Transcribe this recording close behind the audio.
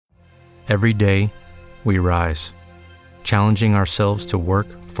Every day, we rise, challenging ourselves to work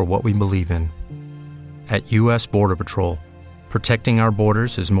for what we believe in. At U.S. Border Patrol, protecting our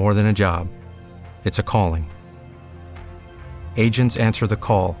borders is more than a job. It's a calling. Agents answer the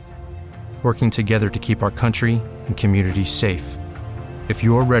call, working together to keep our country and communities safe. If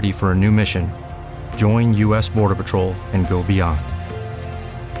you're ready for a new mission, join U.S. Border Patrol and go beyond.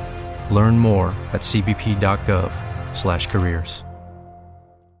 Learn more at cbp.gov/careers.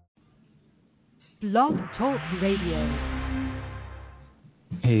 Blog Talk Radio.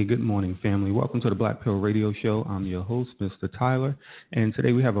 Hey, good morning, family. Welcome to the Black Pill Radio Show. I'm your host, Mr. Tyler, and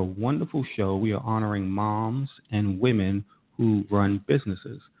today we have a wonderful show. We are honoring moms and women who run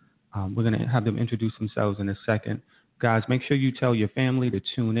businesses. We're going to have them introduce themselves in a second. Guys, make sure you tell your family to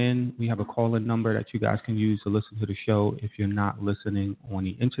tune in. We have a call-in number that you guys can use to listen to the show if you're not listening on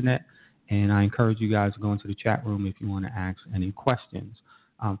the internet, and I encourage you guys to go into the chat room if you want to ask any questions.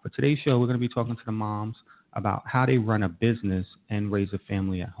 For today's show, we're going to be talking to the moms about how they run a business and raise a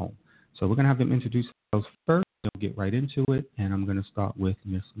family at home. So we're going to have them introduce themselves first. We'll get right into it, and I'm going to start with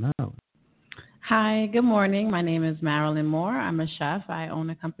Miss Marilyn. Hi, good morning. My name is Marilyn Moore. I'm a chef. I own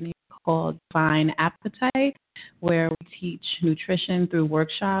a company called Fine Appetite, where we teach nutrition through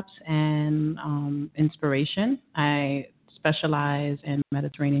workshops and inspiration. I specialize in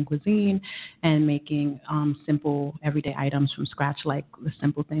Mediterranean cuisine and making simple everyday items from scratch, like the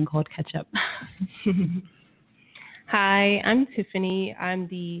simple thing called ketchup. Hi, I'm Tiffany. I'm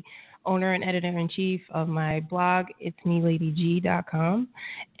the owner and editor-in-chief of my blog, itsmeladyg.com,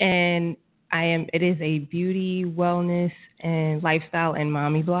 and it is a beauty, wellness, and lifestyle and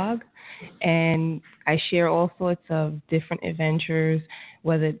mommy blog, and I share all sorts of different adventures,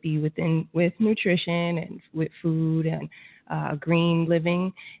 whether it be with nutrition and with food and green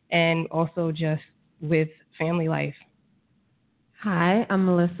living, and also just with family life. Hi, I'm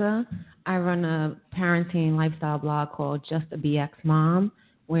Melissa. I run a parenting lifestyle blog called Just a BX Mom,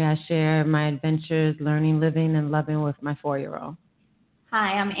 where I share my adventures, learning, living, and loving with my 4-year-old.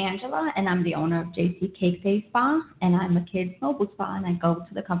 Hi, I'm Angela, and I'm the owner of JC Cake Day Spa, and I'm a kids mobile spa, and I go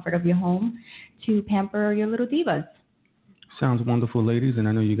to the comfort of your home to pamper your little divas. Sounds wonderful, ladies, and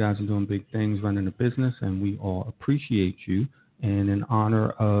I know you guys are doing big things running a business, and we all appreciate you. And in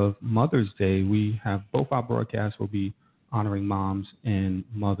honor of Mother's Day, we have both our broadcasts will be honoring moms and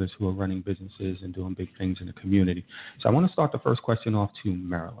mothers who are running businesses and doing big things in the community. So I want to start the first question off to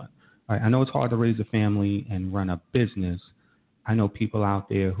Marilyn. All right, I know it's hard to raise a family and run a business. I know people out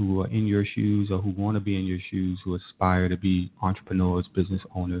there who are in your shoes or who want to be in your shoes, who aspire to be entrepreneurs, business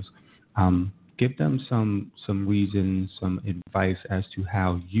owners. Give them some reasons, some advice as to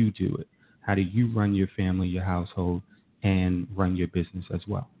how you do it. How do you run your family, your household, and run your business as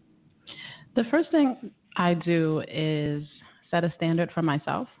well? The first thing I do is set a standard for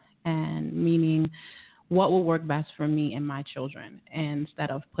myself, and meaning what will work best for me and my children, instead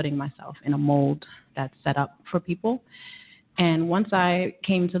of putting myself in a mold that's set up for people. And once I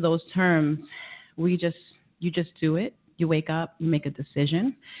came to those terms, you just do it. You wake up, you make a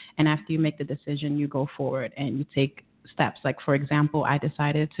decision, and after you make the decision, you go forward and you take steps. Like, for example, I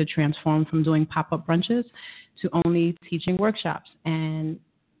decided to transform from doing pop-up brunches to only teaching workshops. And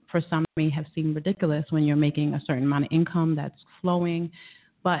for some, it may have seemed ridiculous when you're making a certain amount of income that's flowing,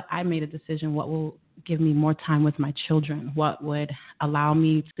 but I made a decision: what will give me more time with my children? What would allow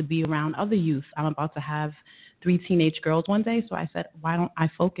me to be around other youth? I'm about to have 3 teenage girls one day, so I said, why don't I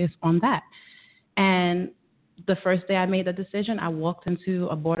focus on that? And the first day I made the decision, I walked into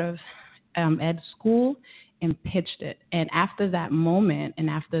a Board of Ed school and pitched it. And after that moment, and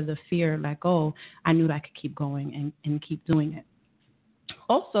after the fear let go, I knew that I could keep going and keep doing it.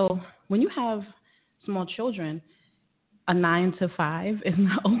 Also, when you have small children, a 9 to 5 is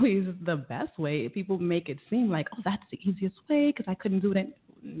not always the best way. People make it seem like, oh, that's the easiest way because I couldn't do it.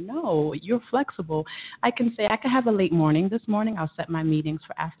 No, you're flexible. I can say I can have a late morning. This morning I'll set my meetings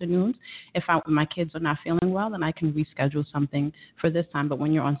for afternoons. If my kids are not feeling well, then I can reschedule something for this time. But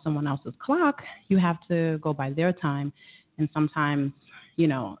when you're on someone else's clock, you have to go by their time. And sometimes,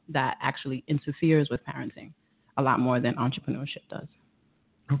 that actually interferes with parenting a lot more than entrepreneurship does.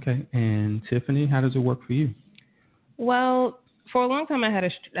 Okay. And Tiffany, how does it work for you? Well, for a long time I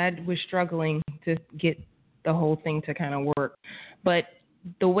was struggling to get the whole thing to kind of work. But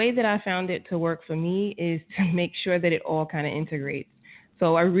the way that I found it to work for me is to make sure that it all kind of integrates.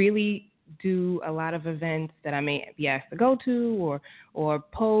 So I really do a lot of events that I may be asked to go to or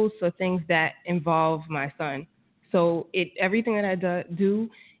posts or things that involve my son. So everything that I do,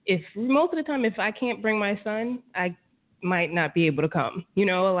 if most of the time if I can't bring my son, I might not be able to come. You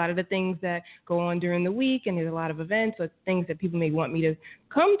know, a lot of the things that go on during the week, and there's a lot of events or things that people may want me to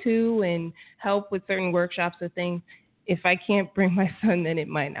come to and help with certain workshops or things. If I can't bring my son, then it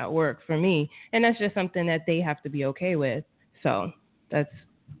might not work for me. And that's just something that they have to be okay with. So that's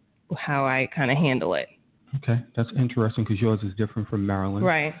how I kind of handle it. Okay, that's interesting because yours is different from Maryland.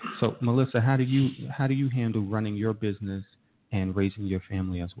 Right. So, Melissa, how do you handle running your business and raising your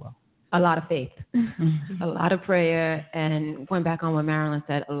family as well? A lot of faith, a lot of prayer, and going back on what Marilyn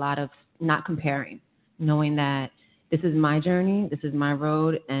said, a lot of not comparing, knowing that this is my journey, this is my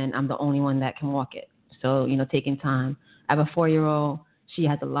road, and I'm the only one that can walk it. So, taking time. I have a 4-year-old. She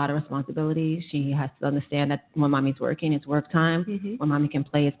has a lot of responsibilities. She has to understand that when mommy's working, it's work time. Mm-hmm. When mommy can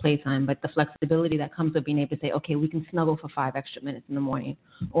play, it's play time. But the flexibility that comes with being able to say, okay, we can snuggle for 5 extra minutes in the morning,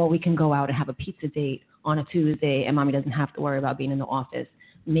 or we can go out and have a pizza date on a Tuesday, and mommy doesn't have to worry about being in the office,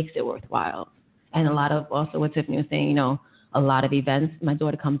 makes it worthwhile. And a lot of, also what Tiffany was saying, a lot of events. My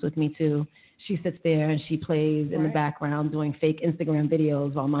daughter comes with me too. She sits there and she plays in the background doing fake Instagram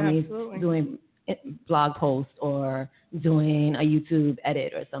videos while mommy's doing blog posts or doing a YouTube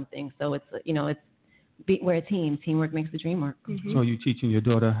edit or something. So it's, we're a team. Teamwork makes the dream work. Mm-hmm. So you're teaching your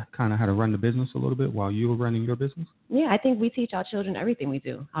daughter kind of how to run the business a little bit while you're running your business? Yeah, I think we teach our children everything we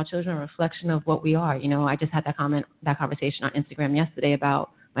do. Our children are a reflection of what we are. I just had that conversation on Instagram yesterday about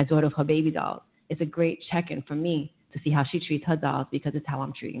my daughter with her baby dolls. It's a great check-in for me to see how she treats her dolls because it's how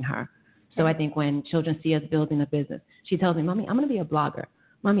I'm treating her. So I think when children see us building a business, she tells me, Mommy, I'm going to be a blogger.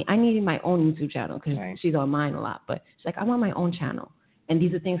 Mommy, I need my own YouTube channel because she's on mine a lot. But she's like, I want my own channel. And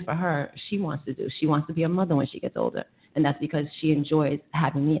these are things for her she wants to do. She wants to be a mother when she gets older. And that's because she enjoys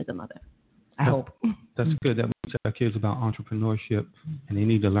having me as a mother. I hope. That's good that we teach our kids about entrepreneurship, and they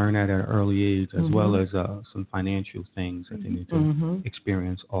need to learn that at an early age, as well as some financial things that they need to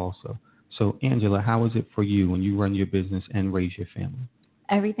experience also. So, Angela, how is it for you when you run your business and raise your family?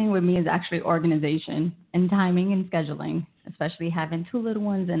 Everything with me is actually organization and timing and scheduling, especially having 2 little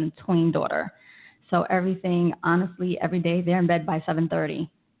ones and a twin daughter. So everything, honestly, every day they're in bed by 7:30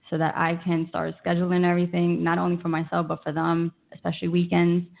 so that I can start scheduling everything, not only for myself, but for them, especially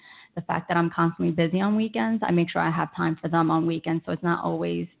weekends. The fact that I'm constantly busy on weekends, I make sure I have time for them on weekends. So it's not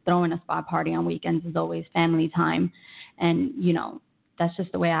always throwing a spa party on weekends. It's always family time. And, that's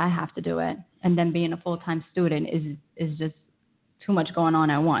just the way I have to do it. And then being a full-time student is just too much going on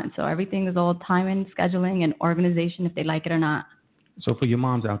at once. So everything is all timing, scheduling, and organization, if they like it or not. So for your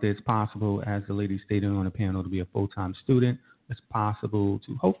moms out there, it's possible, as the lady stated on the panel, to be a full-time student. It's possible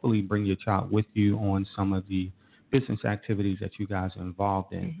to hopefully bring your child with you on some of the business activities that you guys are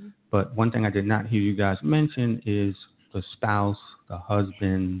involved in. Mm-hmm. But one thing I did not hear you guys mention is the spouse, the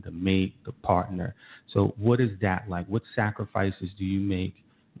husband, the mate, the partner. So what is that like? What sacrifices do you make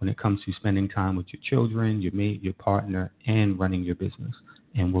when it comes to spending time with your children, your mate, your partner, and running your business?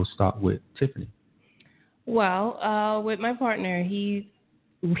 And we'll start with Tiffany. Well, with my partner, we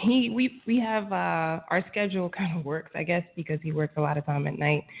have our schedule kind of works, I guess, because he works a lot of time at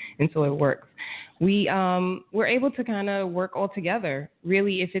night, and so it works. We're able to kind of work all together.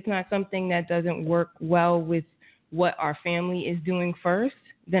 Really, if it's not something that doesn't work well with what our family is doing first,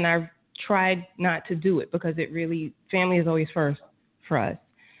 then I've tried not to do it because family is always first for us.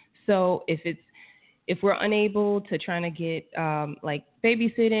 So if we're unable to try to get like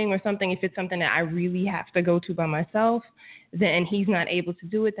babysitting or something, if it's something that I really have to go to by myself, then he's not able to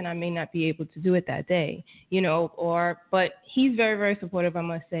do it, then I may not be able to do it that day, but he's very, very supportive, I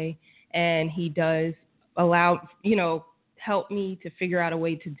must say. And he does allow, help me to figure out a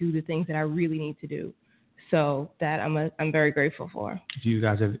way to do the things that I really need to do. So that I'm very grateful for. Do you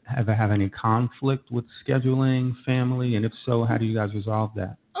guys ever have any conflict with scheduling, family? And if so, how do you guys resolve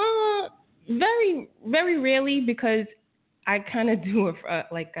that? Very, very rarely, because I kind of do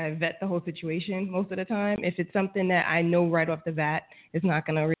I vet the whole situation most of the time. If it's something that I know right off the bat is not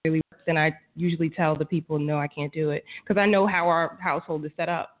going to really work, then I usually tell the people, no, I can't do it, because I know how our household is set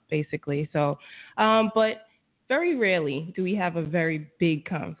up, basically. So, but very rarely do we have a very big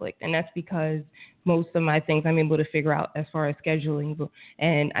conflict, and that's because most of my things I'm able to figure out as far as scheduling,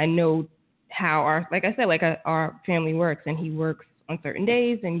 and I know how our family works, and he works on certain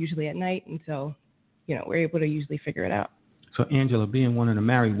days and usually at night, and so, we're able to usually figure it out. So, Angela, being one of the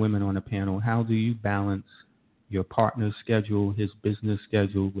married women on the panel, how do you balance your partner's schedule, his business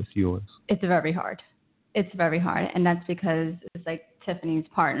schedule, with yours? It's very hard. And that's because it's like Tiffany's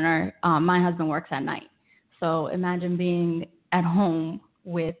partner. My husband works at night. So imagine being at home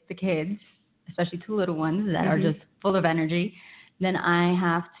with the kids, especially 2 little ones that are just full of energy. Then I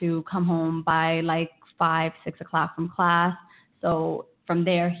have to come home by like 5, 6 o'clock from class. So from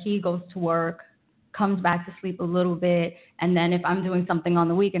there, he goes to work. comes back to sleep a little bit, and then if I'm doing something on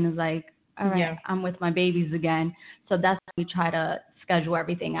the weekend, it's like, all right, I'm with my babies again. So that's when we try to schedule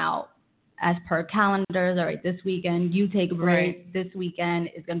everything out as per calendars. All right, this weekend you take a break. Right. This weekend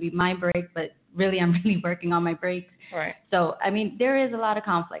is going to be my break, but really I'm really working on my breaks. Right. So, I mean, there is a lot of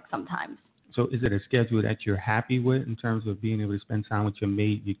conflict sometimes. So is it a schedule that you're happy with in terms of being able to spend time with your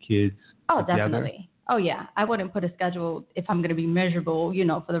mate, your kids together? Definitely. Oh, yeah. I wouldn't put a schedule if I'm going to be miserable,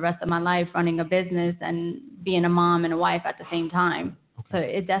 for the rest of my life running a business and being a mom and a wife at the same time. Okay. So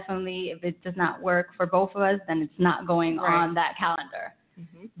it definitely, if it does not work for both of us, then it's not going on that calendar.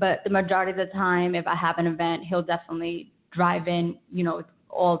 Mm-hmm. But the majority of the time, if I have an event, he'll definitely drive in,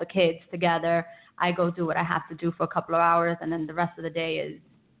 all the kids together. I go do what I have to do for a couple of hours, and then the rest of the day is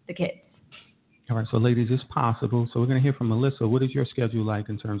the kids. All right, so ladies, it's possible. So we're going to hear from Melissa. What is your schedule like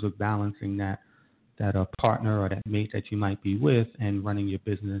in terms of balancing that partner or that mate that you might be with and running your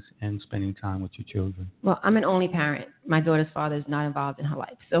business and spending time with your children? Well, I'm an only parent. My daughter's father is not involved in her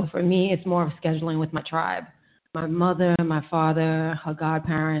life. So for me, it's more of scheduling with my tribe. My mother, my father, her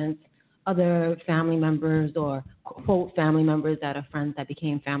godparents, other family members or, quote, family members that are friends that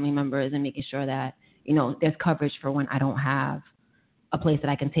became family members, and making sure that, there's coverage for when I don't have a place that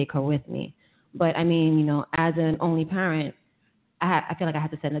I can take her with me. But, I mean, as an only parent, I feel like I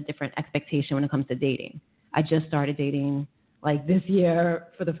have to set a different expectation when it comes to dating. I just started dating like this year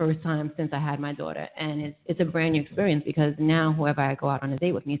for the first time since I had my daughter. And it's a brand new experience because now whoever I go out on a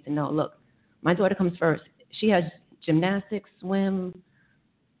date with needs to know, look, my daughter comes first. She has gymnastics, swim,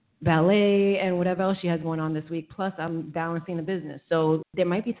 ballet, and whatever else she has going on this week. Plus, I'm balancing the business. So there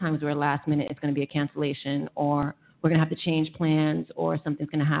might be times where last minute it's going to be a cancellation, or we're going to have to change plans, or something's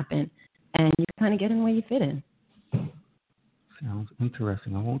going to happen. And you kind of get in where you fit in. Sounds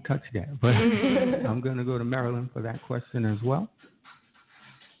interesting. I won't touch that, but I'm going to go to Marilyn for that question as well.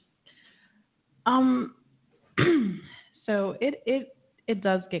 So it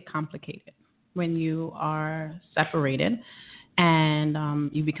does get complicated when you are separated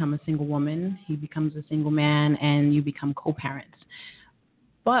and you become a single woman, he becomes a single man, and you become co-parents.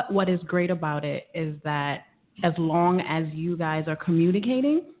 But what is great about it is that as long as you guys are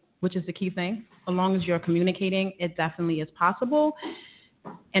communicating, which is the key thing, as long as you're communicating, it definitely is possible.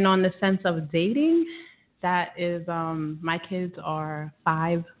 And on the sense of dating, that is, my kids are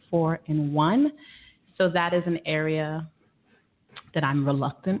 5, 4, and 1. So that is an area that I'm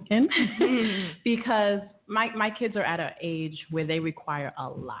reluctant in because my kids are at an age where they require a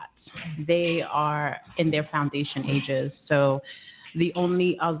lot. They are in their foundation ages. So the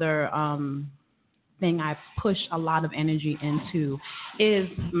only other thing I push a lot of energy into is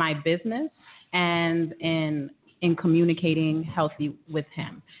my business and in communicating healthy with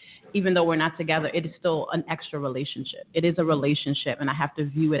him. Even though we're not together, it is still an extra relationship. It is a relationship, and I have to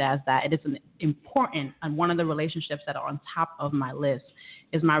view it as that. It is an important, and one of the relationships that are on top of my list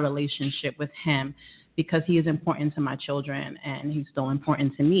is my relationship with him, because he is important to my children, and he's still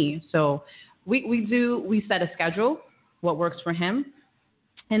important to me. So we set a schedule, what works for him,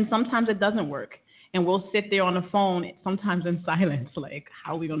 and sometimes it doesn't work. And we'll sit there on the phone, sometimes in silence, like,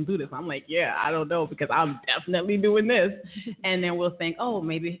 how are we going to do this? I'm like, yeah, I don't know, because I'm definitely doing this. And then we'll think, oh,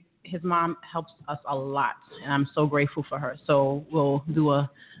 maybe his mom helps us a lot, and I'm so grateful for her. So we'll do a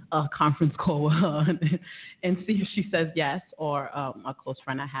conference call with her and see if she says yes, or a close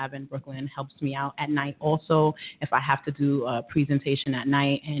friend I have in Brooklyn helps me out at night also if I have to do a presentation at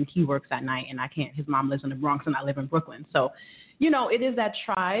night, and he works at night, and I can't. His mom lives in the Bronx, and I live in Brooklyn. So, it is that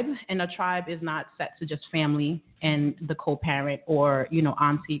tribe, and a tribe is not set to just family and the co-parent or,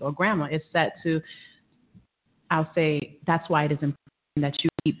 auntie or grandma. It's set to, I'll say, that's why it is important that you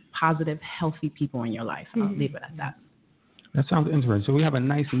keep positive, healthy people in your life. I'll leave it at that. That sounds interesting. So we have a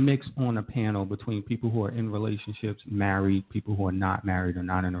nice mix on a panel between people who are in relationships, married, people who are not married or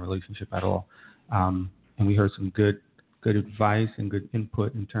not in a relationship at all. And we heard some good advice and good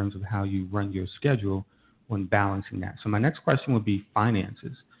input in terms of how you run your schedule when balancing that. So my next question would be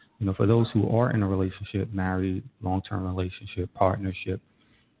finances. For those who are in a relationship, married, long-term relationship, partnership,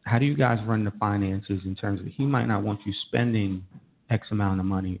 how do you guys run the finances in terms of, he might not want you spending X amount of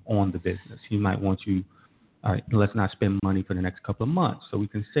money on the business. He might want you, all right, let's not spend money for the next couple of months so we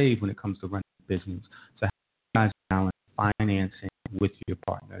can save when it comes to running the business. So how do you guys balance financing with your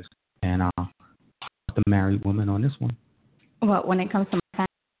partners? And the married woman on this one. Well, when it comes to my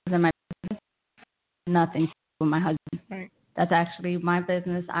finances and my business, nothing with my husband. Right. That's actually my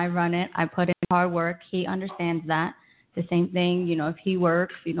business. I run it. I put in hard work. He understands that. The same thing, if he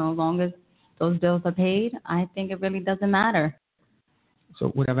works, as long as those bills are paid, I think it really doesn't matter. So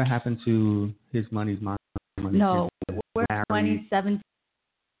whatever happened to his money's my money? No, we're 27,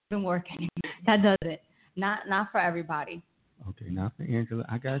 been working. That does it. Not for everybody. Okay, not for Angela.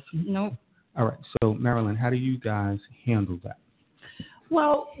 I got you. Nope. All right. So, Marilyn, how do you guys handle that?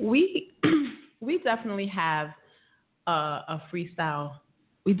 Well, we definitely have a freestyle.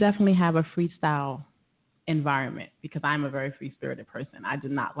 We definitely have a freestyle environment because I'm a very free-spirited person. I do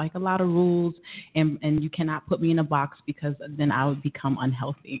not like a lot of rules, and you cannot put me in a box because then I would become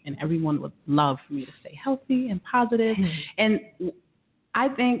unhealthy, and everyone would love for me to stay healthy and positive. And I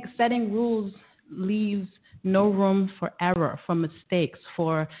think setting rules leaves no room for error, for mistakes,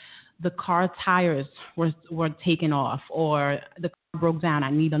 for the car tires were taken off, or the car broke down,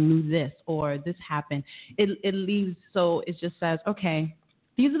 I need a new this, or this happened. It leaves, so it just says, okay,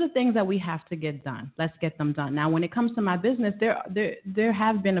 these are the things that we have to get done. Let's get them done. Now, when it comes to my business, there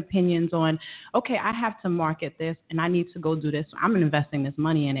have been opinions on, okay, I have to market this, and I need to go do this. So I'm investing this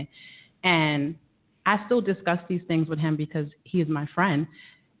money in it. And I still discuss these things with him because he is my friend.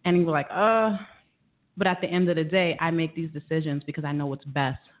 And he was like, but at the end of the day, I make these decisions because I know what's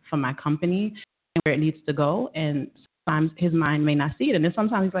best for my company and where it needs to go. And sometimes his mind may not see it. And then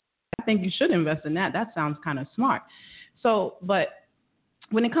sometimes he's like, I think you should invest in that. That sounds kind of smart. So, but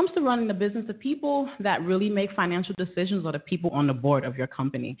when it comes to running the business, the people that really make financial decisions are the people on the board of your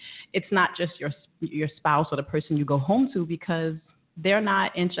company. It's not just your spouse or the person you go home to, because they're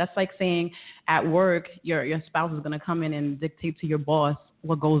not in, just like saying at work, your spouse is going to come in and dictate to your boss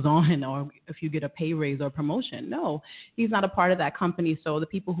what goes on or if you get a pay raise or promotion. No, he's not a part of that company. So the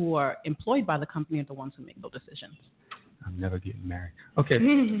people who are employed by the company are the ones who make those decisions. I'm never getting married. Okay,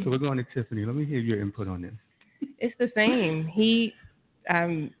 so we're going to Tiffany. Let me hear your input on this. It's the same.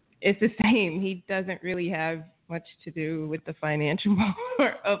 It's the same. He doesn't really have much to do with the financial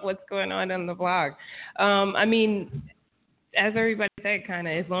part of what's going on the blog. I mean, as everybody said, kind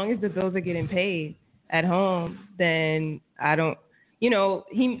of, as long as the bills are getting paid at home, then I don't,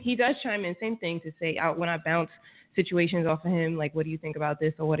 he does chime in, same thing, to say when I bounce situations off of him, like, what do you think about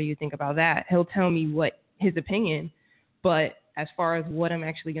this or what do you think about that? He'll tell me what his opinion, but as far as what I'm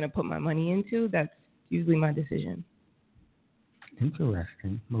actually going to put my money into, that's usually my decision.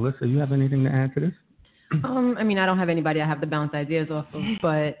 Interesting. Melissa, you have anything to add to this? I mean, I don't have anybody I have to bounce ideas off of,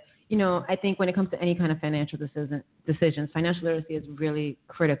 but, I think when it comes to any kind of financial decisions, financial literacy is really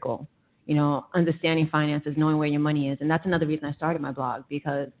critical. Understanding finances, knowing where your money is. And that's another reason I started my blog,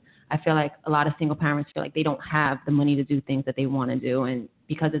 because I feel like a lot of single parents feel like they don't have the money to do things that they want to do. And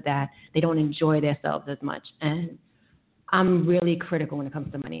because of that, they don't enjoy themselves as much. And I'm really critical when it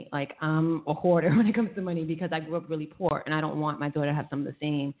comes to money. Like, I'm a hoarder when it comes to money because I grew up really poor, and I don't want my daughter to have some of the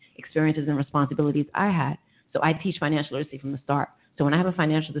same experiences and responsibilities I had. So I teach financial literacy from the start. So when I have a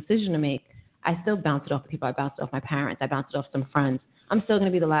financial decision to make, I still bounce it off the people. I bounce it off my parents. I bounce it off some friends. I'm still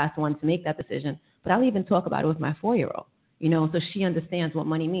going to be the last one to make that decision, but I'll even talk about it with my 4-year-old, so she understands what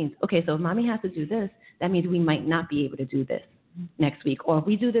money means. Okay, so if mommy has to do this, that means we might not be able to do this next week. Or if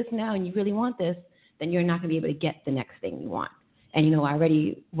we do this now and you really want this, then you're not going to be able to get the next thing you want. And, I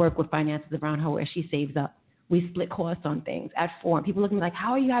already work with finances around her where she saves up. We split costs on things at 4. And people look at me like,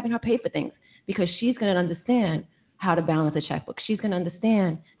 how are you having her pay for things? Because she's going to understand how to balance a checkbook. She's going to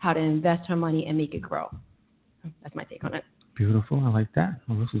understand how to invest her money and make it grow. That's my take on it. Beautiful. I like that.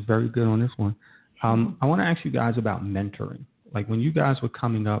 Well, this is very good on this one. I want to ask you guys about mentoring. Like, when you guys were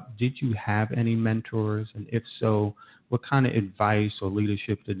coming up, did you have any mentors? And if so, what kind of advice or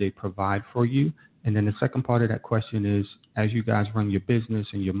leadership did they provide for you? And then the second part of that question is, as you guys run your business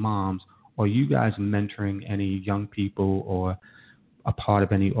and your moms, are you guys mentoring any young people or a part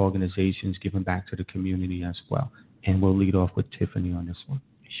of any organizations giving back to the community as well? And we'll lead off with Tiffany on this one.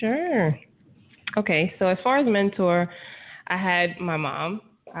 Sure. Okay, so as far as mentor, I had my mom,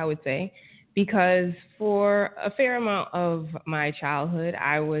 I would say, because for a fair amount of my childhood,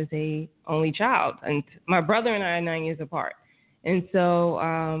 I was a only child, and my brother and I are 9 years apart. And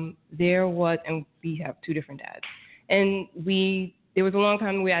so there was, and we have 2 different dads, and there was a long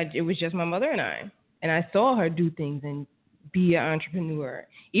time where it was just my mother and I saw her do things and be an entrepreneur,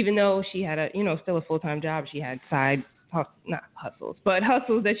 even though she had still a full-time job. She had side hustles side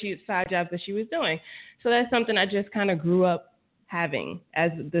jobs that she was doing. So that's something I just kind of grew up having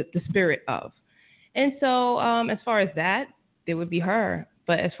as the spirit of. And so as far as that, there would be her.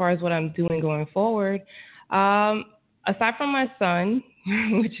 But as far as what I'm doing going forward, aside from my son,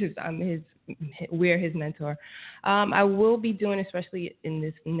 which is we're his mentor, I will be doing, especially in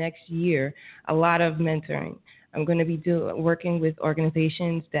this next year, a lot of mentoring. I'm going to be working with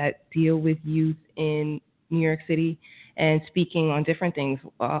organizations that deal with youth in New York City and speaking on different things,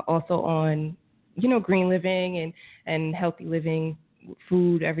 also on, green living and healthy living,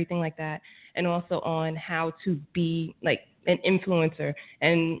 food, everything like that, and also on how to be like an influencer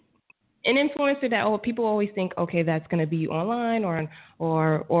and an influencer that people always think, okay, that's going to be online or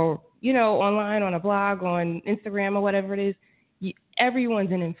online on a blog, on Instagram or whatever it is.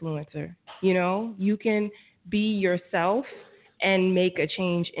 Everyone's an influencer. You can be yourself and make a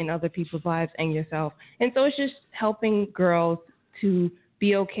change in other people's lives and yourself. And so it's just helping girls to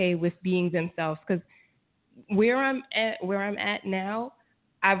be okay with being themselves, because where I'm at now,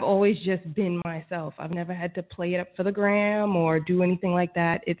 I've always just been myself. I've never had to play it up for the gram or do anything like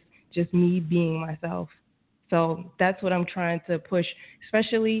that. It's just me being myself. So that's what I'm trying to push,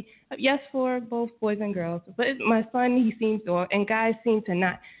 especially, yes, for both boys and girls. But my son, and guys seem to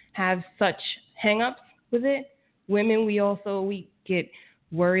not have such hang-ups with it. Women, we get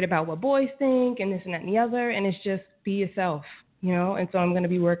worried about what boys think and this and that and the other, and it's just be yourself, And so I'm going to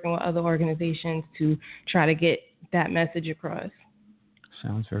be working with other organizations to try to get that message across.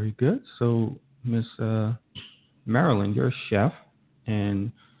 Sounds very good. So, Miss Marilyn, you're a chef,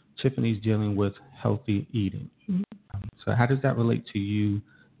 and Tiffany's dealing with healthy eating. Mm-hmm. So how does that relate to you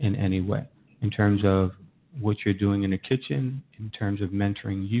in any way, in terms of what you're doing in the kitchen, in terms of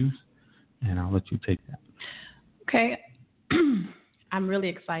mentoring youth? And I'll let you take that. Okay. I'm really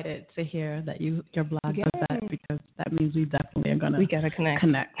excited to hear that your blog does that, because that means we definitely are going to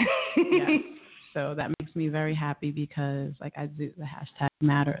connect. Yeah. So that makes me very happy, because like I do, the hashtag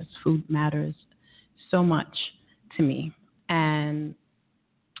matters. Food matters so much to me. And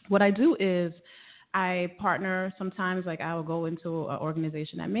what I do is I partner sometimes, like I will go into an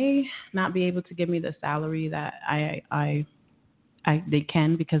organization that may not be able to give me the salary that they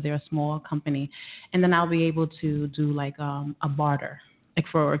can, because they're a small company. And then I'll be able to do like a barter. Like,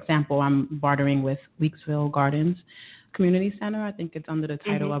 for example, I'm bartering with Weeksville Gardens Community Center. I think it's under the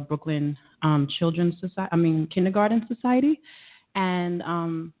title of Brooklyn Kindergarten Society. And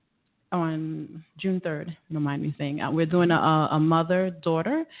on June 3rd, don't mind me saying, we're doing a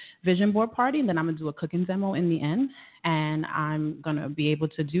mother-daughter vision board party, and then I'm going to do a cooking demo in the end. And I'm going to be able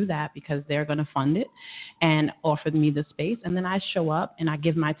to do that because they're going to fund it and offer me the space. And then I show up and I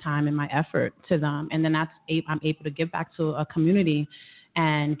give my time and my effort to them. And then I'm able to give back to a community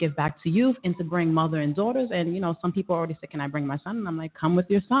and give back to youth, and to bring mother and daughters. And, some people already say, can I bring my son? And I'm like, come with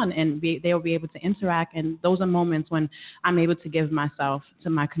your son. And they'll be able to interact. And those are moments when I'm able to give myself to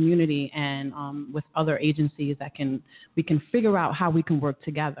my community, and with other agencies we can figure out how we can work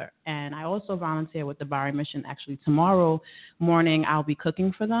together. And I also volunteer with the Bowery Mission. Actually, tomorrow morning, I'll be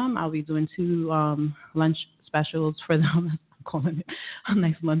cooking for them. I'll be doing 2 lunch specials for them. Calling it a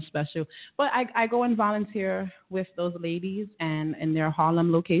nice lunch special. But I go and volunteer with those ladies and in their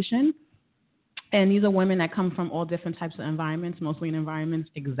Harlem location. And these are women that come from all different types of environments, mostly in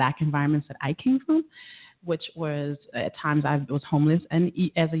exact environments that I came from, which was at times I was homeless and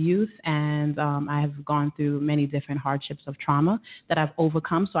as a youth, and I have gone through many different hardships of trauma that I've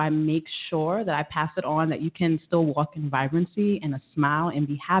overcome. So I make sure that I pass it on, that you can still walk in vibrancy and a smile and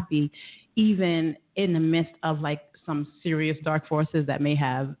be happy, even in the midst of like some serious dark forces that may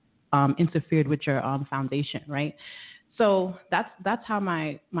have interfered with your foundation, right? So that's how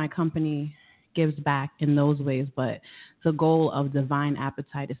my company gives back in those ways. But the goal of Divine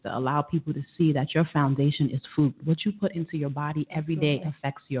Appetite is to allow people to see that your foundation is food. What you put into your body every day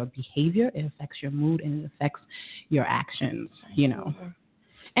affects your behavior, it affects your mood, and it affects your actions,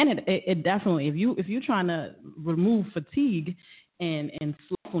 And it definitely, if you're trying to remove fatigue and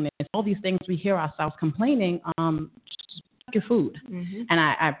slowfulness, all these things we hear ourselves complaining, just check your food. Mm-hmm. And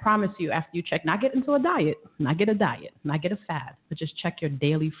I promise you, after you check, not get into a diet, not get a fad, but just check your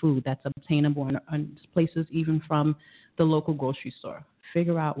daily food that's obtainable in places even from the local grocery store.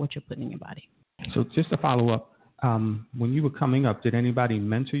 Figure out what you're putting in your body. So just to follow up, when you were coming up, did anybody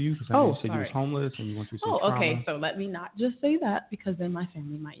mentor you? Because I know you said you was homeless and you went through some trauma. Okay. So let me not just say that, because then my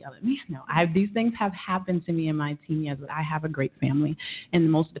family might yell at me. No, these things have happened to me in my teen years, but I have a great family. And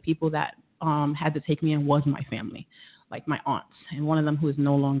most of the people that had to take me in was my family, like my aunts. And one of them who is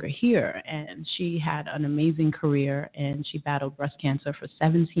no longer here. And she had an amazing career, and she battled breast cancer for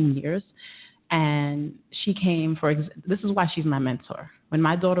 17 years. And she came this is why she's my mentor. When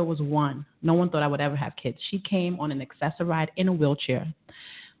my daughter was 1, no one thought I would ever have kids. She came on an accessor ride in a wheelchair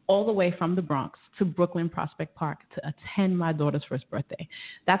all the way from the Bronx to Brooklyn Prospect Park to attend my daughter's first birthday.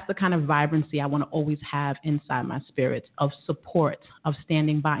 That's the kind of vibrancy I want to always have inside my spirit, of support, of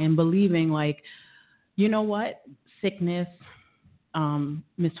standing by and believing, like, you know what? Sickness,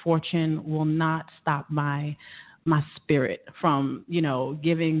 misfortune will not stop my spirit from,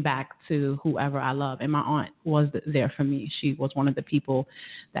 giving back to whoever I love. And my aunt was there for me. She was one of the people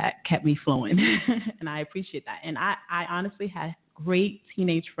that kept me flowing. And I appreciate that. And I honestly had great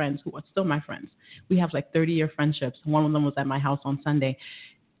teenage friends who are still my friends. We have like 30-year friendships. One of them was at my house on Sunday.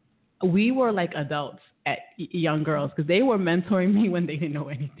 we were like adults at young girls because they were mentoring me when they didn't know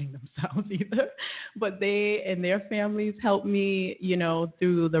anything themselves either. But they and their families helped me,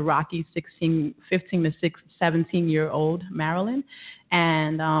 through the rocky 15 to 17-year-old Marilyn.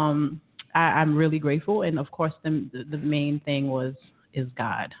 And I'm really grateful. And, of course, the main thing is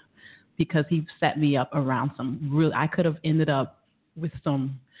God, because he set me up around I could have ended up with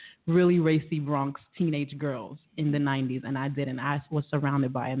some really racy Bronx teenage girls in the 90s, and I didn't. I was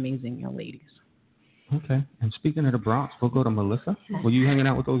surrounded by amazing young ladies. Okay. And speaking of the Bronx, we'll go to Melissa. Were you hanging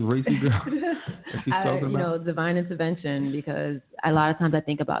out with those racy girls that she's talking about? Divine intervention, because a lot of times I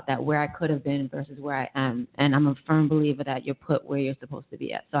think about that, where I could have been versus where I am. And I'm a firm believer that you're put where you're supposed to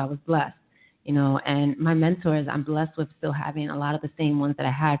be at. So I was blessed, and my mentors, I'm blessed with still having a lot of the same ones that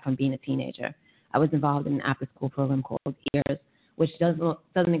I had from being a teenager. I was involved in an after-school program called EARS, which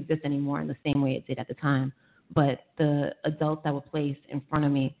doesn't exist anymore in the same way it did at the time. But the adults that were placed in front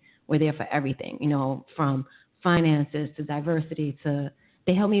of me were there for everything, from finances to diversity to,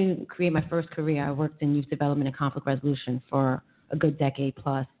 they helped me create my first career. I worked in youth development and conflict resolution for a good decade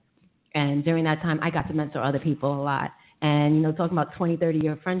plus. And during that time, I got to mentor other people a lot. And, talking about 20,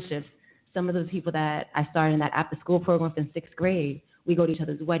 30-year friendships, some of those people that I started in that after-school program in 6th grade, we go to each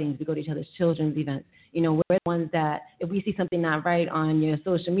other's weddings, we go to each other's children's events. We're the ones that if we see something not right on your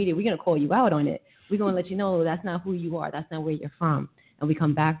social media, we're going to call you out on it. We're going to let you know that's not who you are. That's not where you're from. And we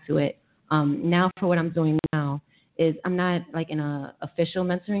come back to it. Now for what I'm doing now is I'm not like in a official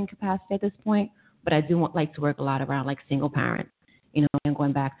mentoring capacity at this point, but I do like to work a lot around like single parent. And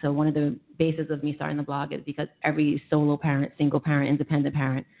going back to one of the bases of me starting the blog is because every solo parent, single parent, independent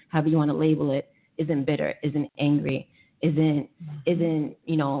parent, however you want to label it, isn't bitter, isn't angry, isn't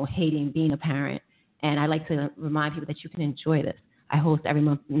hating being a parent. And I like to remind people that you can enjoy this. I host every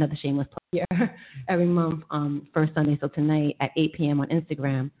month, another shameless plug here, every month, first Sunday. So tonight at 8 p.m. on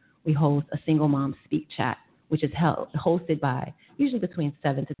Instagram, we host a single mom speak chat, which is hosted by usually between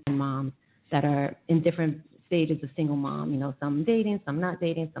 7 to 10 moms that are in different stages of single mom. Some dating, some not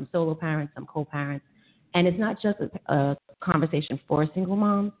dating, some solo parents, some co-parents. And it's not just a conversation for single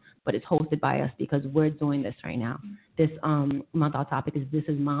moms, but it's hosted by us because we're doing this right now. This month, our topic is This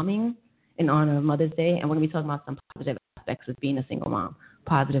is Momming, in honor of Mother's Day, and we're going to be talking about some positive aspects of being a single mom,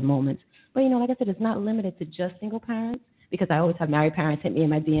 positive moments. But, like I said, it's not limited to just single parents, because I always have married parents hit me in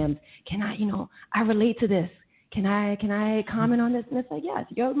my DMs. Can I relate to this? Can I comment on this? And it's like, yes,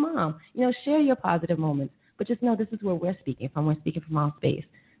 you're a mom. Share your positive moments. But just know this is where we're speaking from. We're speaking from our space.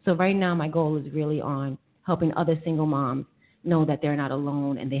 So right now my goal is really on helping other single moms know that they're not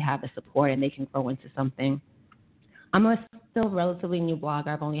alone and they have the support and they can grow into something. I'm a still relatively new blogger.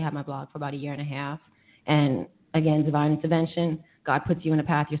 I've only had my blog for about a year and a half. And again, divine intervention, God puts you in a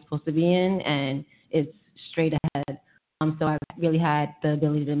path you're supposed to be in, and it's straight ahead. So I've really had the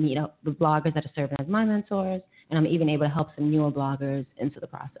ability to meet up with bloggers that are serving as my mentors, and I'm even able to help some newer bloggers into the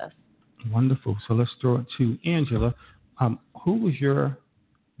process. Wonderful. So let's throw it to Angela. Who was your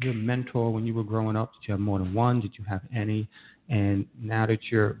mentor when you were growing up? Did you have more than one? Did you have any? And now that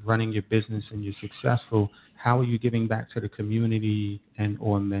you're running your business and you're successful, how are you giving back to the community and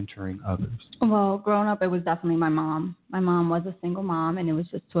or mentoring others? Well, growing up, it was definitely my mom. My mom was a single mom, and it was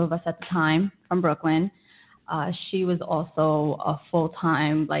just two of us at the time from Brooklyn. She was also a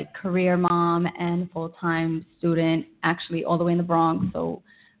full-time career mom and full-time student, actually all the way in the Bronx. So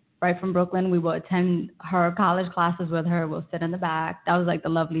right from Brooklyn, we would attend her college classes with her. We'll sit in the back. That was the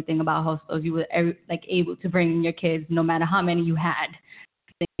lovely thing about hostels. You were able to bring in your kids no matter how many you had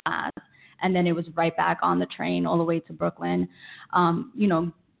in class. And then it was right back on the train all the way to Brooklyn.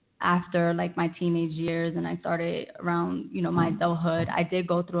 After my teenage years and I started around, my adulthood, I did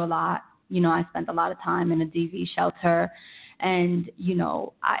go through a lot. I spent a lot of time in a DV shelter. And,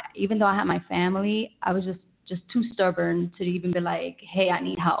 even though I had my family, I was just too stubborn to even be like, hey, I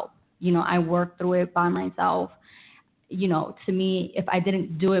need help. I worked through it by myself. To me, if I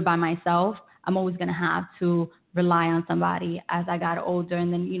didn't do it by myself, I'm always going to have to rely on somebody as I got older.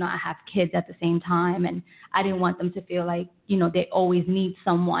 And then, I have kids at the same time. And I didn't want them to feel like, they always need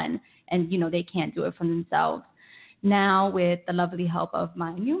someone and, they can't do it for themselves. Now, with the lovely help of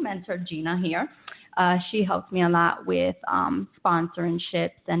my new mentor, Gina, here, she helps me a lot with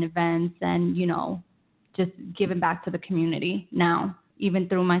sponsorships and events and, just giving back to the community now, even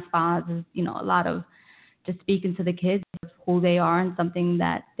through my spas, is, a lot of just speaking to the kids of who they are and something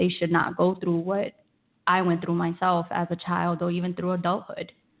that they should not go through what I went through myself as a child or even through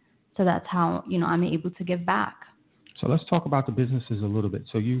adulthood. So that's how, I'm able to give back. So let's talk about the businesses a little bit.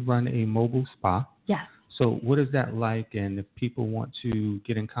 So you run a mobile spa. Yes. So what is that like? And if people want to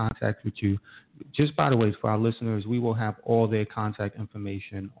get in contact with you, just by the way, for our listeners, we will have all their contact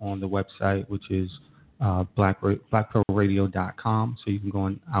information on the website, which is blackpearlradio.com. So you can go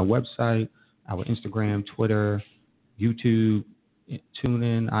on our website, our Instagram, Twitter, YouTube,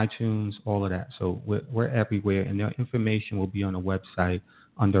 TuneIn, iTunes, all of that. So we're everywhere, and their information will be on the website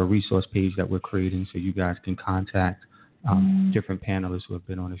under a resource page that we're creating, so you guys can contact different panelists who have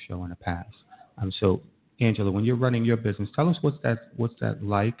been on the show in the past. So, Angela, when you're running your business, tell us what's that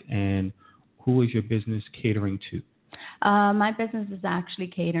like, and who is your business catering to? My business is actually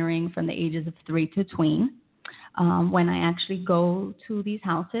catering from the ages of 3 to tween. When I actually go to these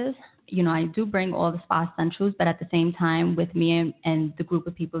houses, I do bring all the spa essentials, but at the same time, with me and the group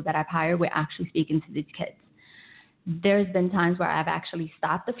of people that I've hired, we're actually speaking to these kids. There's been times where I've actually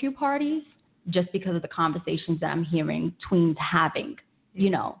stopped a few parties just because of the conversations that I'm hearing tweens having.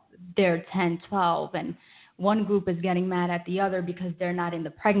 They're 10, 12, and one group is getting mad at the other because they're not in the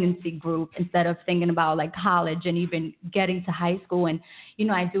pregnancy group instead of thinking about like college and even getting to high school. And,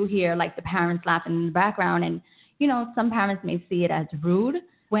 I do hear like the parents laughing in the background, and, some parents may see it as rude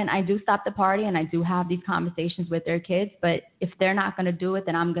when I do stop the party and I do have these conversations with their kids. But if they're not going to do it,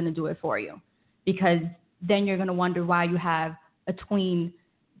 then I'm going to do it for you, because then you're going to wonder why you have a tween,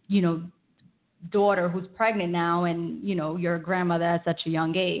 daughter who's pregnant now, and, you're a grandmother at such a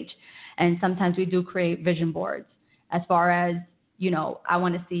young age. And sometimes we do create vision boards as far as, I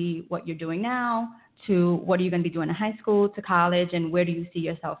want to see what you're doing now, to what are you going to be doing in high school, to college, and where do you see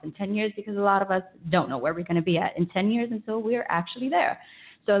yourself in 10 years? Because a lot of us don't know where we're going to be at in 10 years until we're actually there.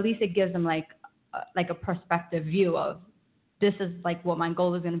 So at least it gives them like a perspective view of, this is like what my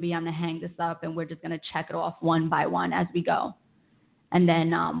goal is going to be. I'm going to hang this up, and we're just going to check it off one by one as we go. And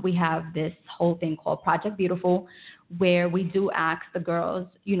then we have this whole thing called Project Beautiful, where we do ask the girls,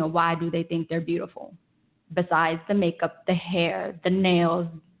 why do they think they're beautiful? Besides the makeup, the hair, the nails,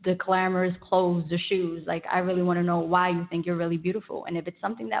 the glamorous clothes, the shoes. Like, I really want to know why you think you're really beautiful. And if it's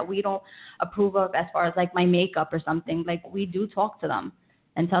something that we don't approve of, as far as like my makeup or something, like, we do talk to them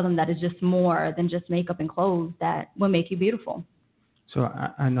and tell them that it's just more than just makeup and clothes that will make you beautiful. So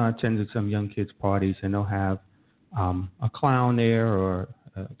I know I attended some young kids' parties, and they'll have a clown there or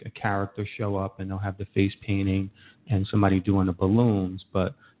a character show up, and they'll have the face painting and somebody doing the balloons.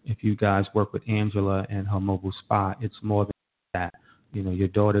 But if you guys work with Angela and her mobile spa, it's more than that. Your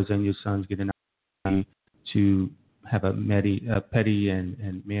daughters and your sons get an opportunity to have a pedi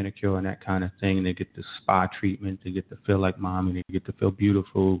and manicure and that kind of thing. And they get the spa treatment. They get to feel like mommy. They get to feel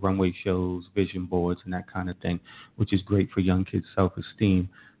beautiful, runway shows, vision boards, and that kind of thing, which is great for young kids' self-esteem.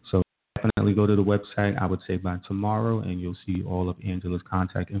 So definitely go to the website, I would say by tomorrow, and you'll see all of Angela's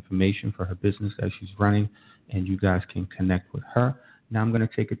contact information for her business that she's running, and you guys can connect with her. Now I'm going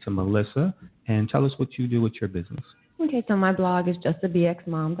to take it to Melissa, and tell us what you do with your business. Okay, so my blog is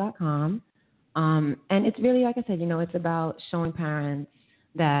justabxmom.com. And it's really, like I said, it's about showing parents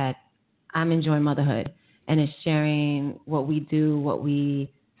that I'm enjoying motherhood, and it's sharing what we do, what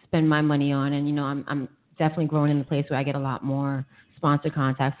we spend my money on. And, I'm definitely growing in the place where I get a lot more sponsored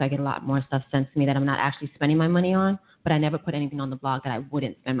contacts. I get a lot more stuff sent to me that I'm not actually spending my money on, but I never put anything on the blog that I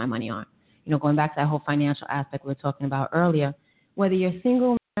wouldn't spend my money on. Going back to that whole financial aspect we were talking about earlier, whether you're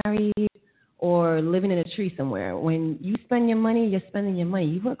single, married, or living in a tree somewhere, when you spend your money, you're spending your money.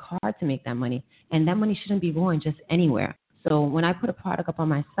 You work hard to make that money, and that money shouldn't be going just anywhere. So when I put a product up on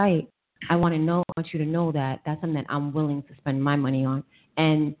my site, I want you to know that that's something that I'm willing to spend my money on,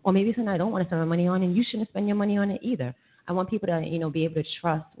 or maybe something I don't want to spend my money on, and you shouldn't spend your money on it either. I want people to, be able to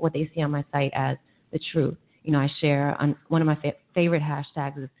trust what they see on my site as the truth. I share on one of my favorite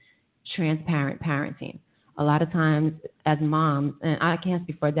hashtags is transparent parenting. A lot of times as moms, and I can't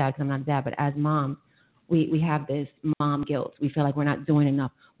speak for a dad because I'm not a dad, but as moms, we have this mom guilt. We feel like we're not doing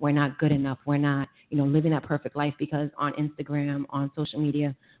enough. We're not good enough. We're not, living that perfect life, because on Instagram, on social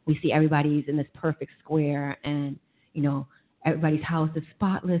media, we see everybody's in this perfect square, and, everybody's house is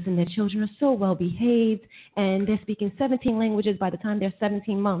spotless, and their children are so well behaved, and they're speaking 17 languages by the time they're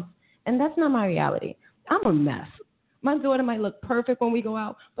 17 months. And that's not my reality. I'm a mess. My daughter might look perfect when we go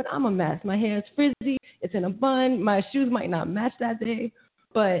out, but I'm a mess. My hair is frizzy. It's in a bun. My shoes might not match that day,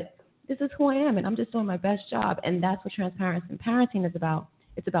 but this is who I am, and I'm just doing my best job. And that's what transparency and parenting is about.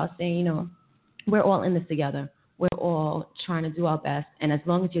 It's about saying, we're all in this together. We're all trying to do our best. And as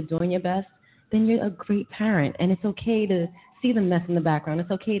long as you're doing your best, then you're a great parent. And it's okay to see the mess in the background.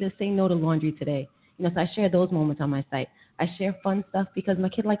 It's okay to say no to laundry today. So I share those moments on my site. I share fun stuff because my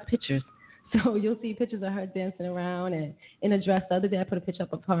kid likes pictures. So you'll see pictures of her dancing around and in a dress. The other day I put a picture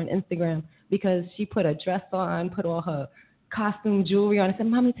up of her on Instagram because she put a dress on, put all her costume jewelry on. I said,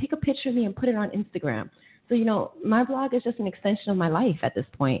 Mommy, take a picture of me and put it on Instagram. So, my blog is just an extension of my life at this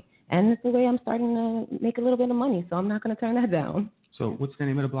point. And it's the way I'm starting to make a little bit of money. So I'm not going to turn that down. So what's the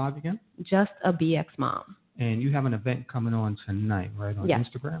name of the blog again? Just a BX Mom. And you have an event coming on tonight, right, on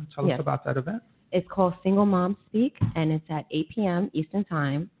Instagram? Tell us about that event. It's called Single Mom Speak, and it's at 8 p.m. Eastern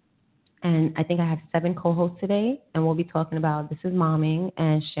Time. And I think I have 7 co-hosts today, and we'll be talking about This is Momming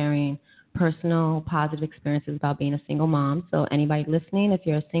and sharing personal positive experiences about being a single mom. So anybody listening, if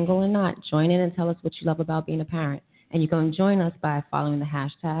you're single or not, join in and tell us what you love about being a parent. And you can join us by following the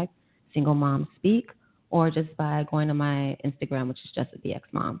hashtag Single Mom Speak, or just by going to my Instagram, which is just a BX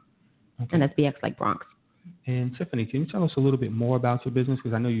Mom. Okay. And that's BX like Bronx. And Tiffany, can you tell us a little bit more about your business?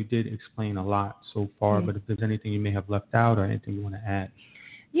 Because I know you did explain a lot so far, but if there's anything you may have left out or anything you want to add.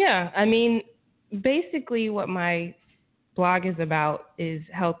 Yeah, I mean, basically what my blog is about is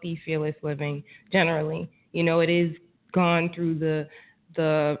healthy, fearless living generally. It is gone through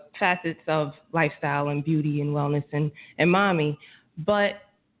the facets of lifestyle and beauty and wellness and mommy. But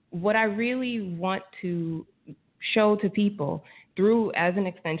what I really want to show to people through as an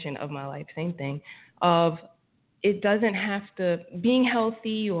extension of my life, same thing, of it doesn't have to, being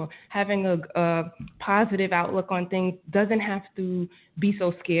healthy or having a positive outlook on things doesn't have to be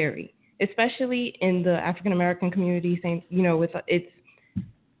so scary, especially in the African American community. Same, it's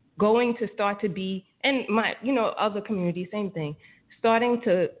going to start to be, and my, other communities, same thing, starting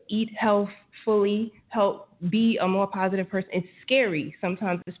to eat healthfully, help be a more positive person. It's scary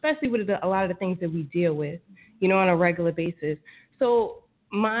sometimes, especially with a lot of the things that we deal with, on a regular basis. So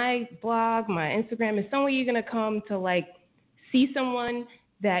my blog, my Instagram is somewhere you're going to come to see someone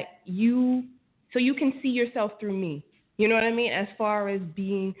that so you can see yourself through me. You know what I mean? As far as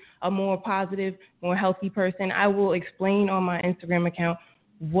being a more positive, more healthy person, I will explain on my Instagram account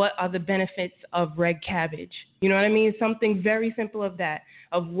what are the benefits of red cabbage. You know what I mean? Something very simple of that,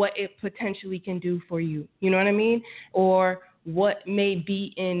 of what it potentially can do for you. You know what I mean? Or what may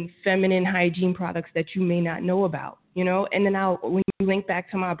be in feminine hygiene products that you may not know about, And then when you link back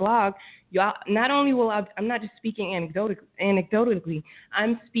to my blog, y'all, not only I'm not just speaking anecdotally,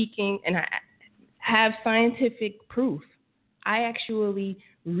 I'm speaking and I have scientific proof. I actually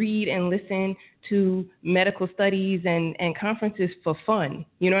read and listen to medical studies and conferences for fun.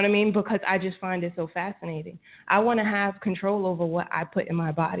 You know what I mean? Because I just find it so fascinating. I want to have control over what I put in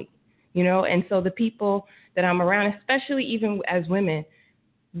my body, And so the people that I'm around, especially even as women,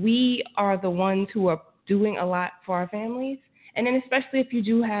 we are the ones who are doing a lot for our families. And then especially if you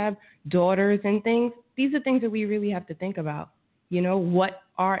do have daughters and things, these are things that we really have to think about. What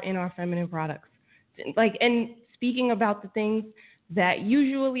are in our feminine products? And speaking about the things that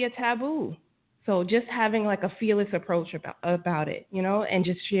usually are taboo. So just having a fearless approach about it, and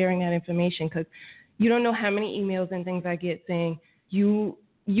just sharing that information, because you don't know how many emails and things I get saying, you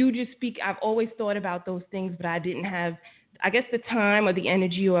just speak. I've always thought about those things, but I didn't have, I guess, the time or the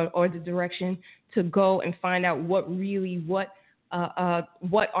energy or the direction to go and find out what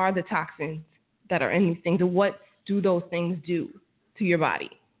are the toxins that are in these things, and what do those things do to your body.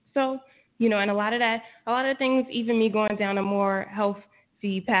 So, and a lot of things, even me going down a more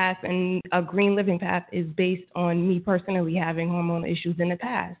healthy path and a green living path, is based on me personally having hormonal issues in the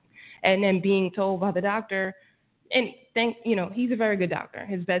past, and then being told by the doctor, and he's a very good doctor.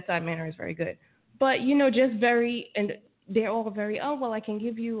 His bedside manner is very good, but and they're all very, oh, well, I can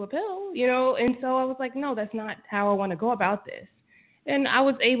give you a pill, and so I was like, no, that's not how I want to go about this. And I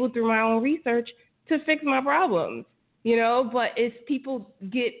was able, through my own research, to fix my problems, but it's people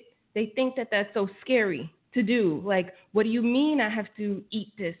they think that that's so scary to do. What do you mean I have to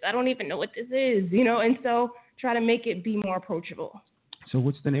eat this? I don't even know what this is, and so try to make it be more approachable. So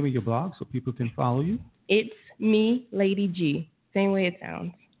what's the name of your blog so people can follow you? It's me, Lady G. Same way it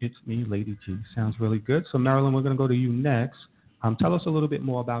sounds. It's me, Lady G. Sounds really good. So Marilyn, we're going to go to you next. Tell us a little bit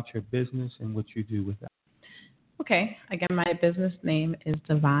more about your business and what you do with that. Okay. Again, my business name is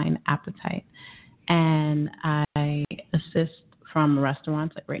Divine Appetite, and I assist from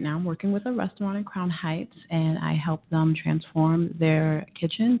restaurants. Right now I'm working with a restaurant in Crown Heights, and I help them transform their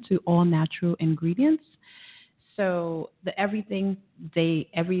kitchen to all natural ingredients. So the everyday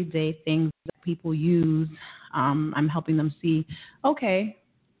things that people use, I'm helping them see, okay,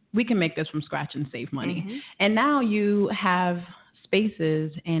 we can make this from scratch and save money. Mm-hmm. And now you have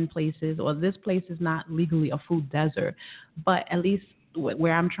spaces and places, or this place is not legally a food desert, but at least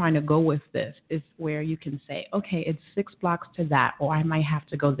where I'm trying to go with this is where you can say, okay, it's 6 blocks to that, or I might have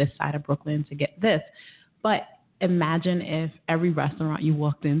to go this side of Brooklyn to get this. But imagine if every restaurant you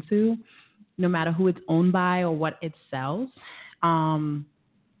walked into, no matter who it's owned by or what it sells,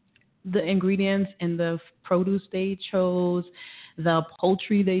 the ingredients and the produce they chose, the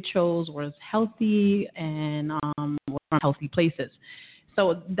poultry they chose was healthy and was from healthy places.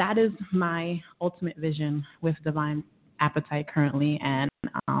 So that is my ultimate vision with Divine Appetite currently, and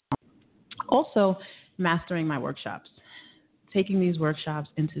also mastering my workshops, taking these workshops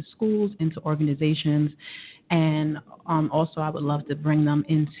into schools, into organizations, and also I would love to bring them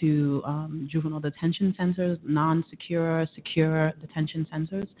into juvenile detention centers, non-secure, secure detention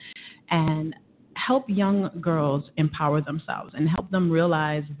centers, and help young girls empower themselves and help them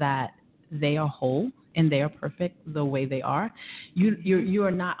realize that they are whole and they are perfect the way they are. You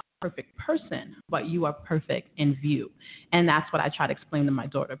are not a perfect person, but you are perfect in view. And that's what I try to explain to my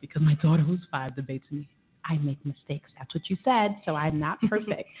daughter, because my daughter, who's 5, debates me. I make mistakes. That's what you said. So I'm not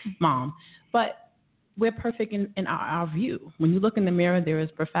perfect, Mom. But we're perfect in our view. When you look in the mirror, there is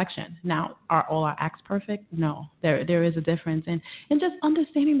perfection. Now, are all our acts perfect? No. There is a difference. And just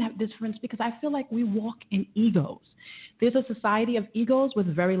understanding that difference, because I feel like we walk in egos. There's a society of egos with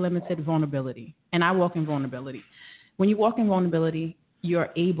very limited vulnerability. And I walk in vulnerability. When you walk in vulnerability, you're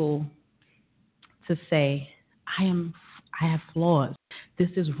able to say, I have flaws. This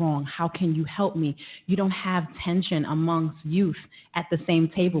is wrong. How can you help me? You don't have tension amongst youth at the same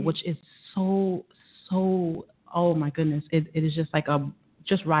table, which is so, oh my goodness. It is just like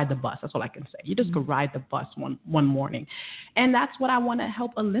just ride the bus. That's all I can say. You just go ride the bus one morning. And that's what I want to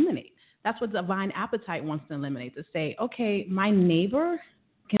help eliminate. That's what Divine Appetite wants to eliminate, to say, okay, my neighbor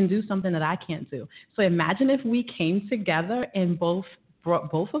can do something that I can't do. So imagine if we came together and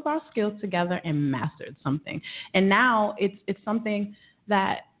brought both of our skills together and mastered something. And now it's something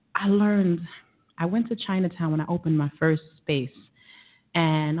that I learned. I went to Chinatown when I opened my first space.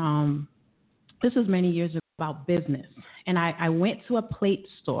 And this was many years ago, about business. And I went to a plate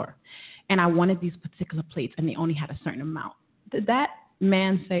store and I wanted these particular plates and they only had a certain amount. Did that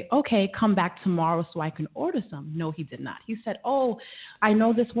man say, okay, come back tomorrow so I can order some? No, he did not. He said, oh, I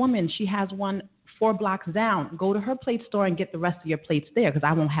know this woman. She has one 4 blocks down. Go to her plate store and get the rest of your plates there, because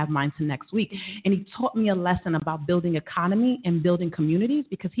I won't have mine till next week. And he taught me a lesson about building economy and building communities,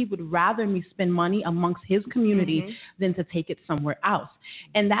 because he would rather me spend money amongst his community than to take it somewhere else.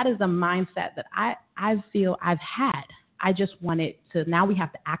 And that is a mindset that I feel I've had. I just wanted to, now we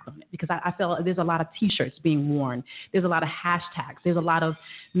have to act on it, because I feel there's a lot of T-shirts being worn. There's a lot of hashtags. There's a lot of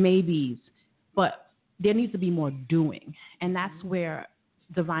maybes, but there needs to be more doing. And that's where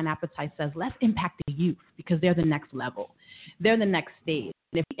Divine Appetite says, let's impact the youth, because they're the next level. They're the next stage.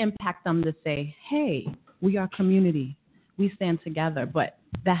 And if we impact them to say, hey, we are community, we stand together, but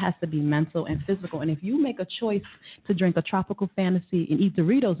that has to be mental and physical. And if you make a choice to drink a tropical fantasy and eat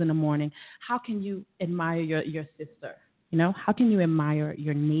Doritos in the morning, how can you admire your sister? You know, how can you admire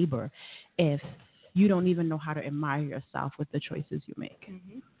your neighbor if you don't even know how to admire yourself with the choices you make?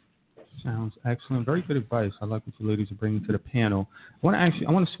 Sounds excellent. Very good advice. I like what you ladies are bringing to the panel. I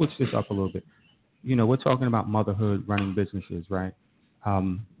want to switch this up a little bit. You know, we're talking about motherhood, running businesses, right?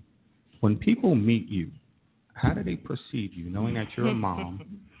 When people meet you, how do they perceive you, knowing that you're a mom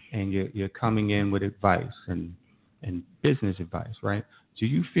and you're coming in with advice and business advice, right? Do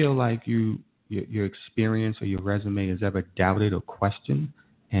you feel like your experience or your resume is ever doubted or questioned?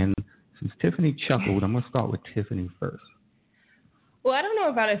 And since Tiffany chuckled, I'm going to start with Tiffany first. Well, I don't know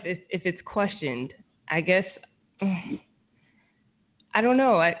about if it's questioned. I guess I don't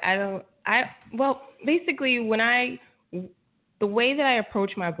know. Well, basically, the way that I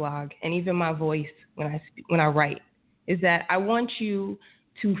approach my blog and even my voice when I write is that I want you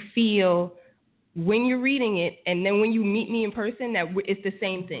to feel when you're reading it, and then when you meet me in person, that it's the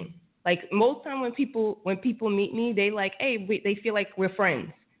same thing. Like most time when people meet me, they feel like we're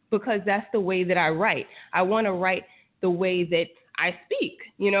friends, because that's the way that I write. I want to write the way that I speak,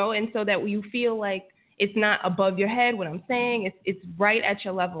 you know, and so that you feel like it's not above your head what I'm saying. It's right at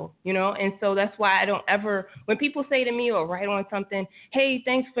your level, you know, and so that's why I don't ever, when people say to me or write on something, hey,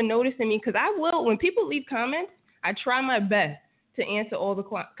 thanks for noticing me, because I will, when people leave comments, I try my best to answer all the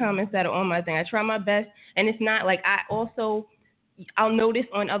comments that are on my thing. I try my best, and it's not like I'll notice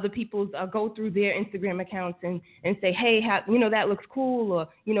on other people's, I'll go through their Instagram accounts and say, hey, that looks cool, or,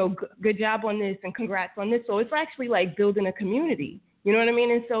 good job on this and congrats on this. So it's actually like building a community, you know what I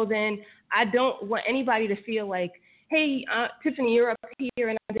mean? And so then I don't want anybody to feel like, hey, Tiffany, you're up here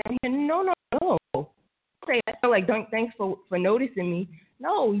and I'm down here. No. Say, I feel like, thanks for noticing me.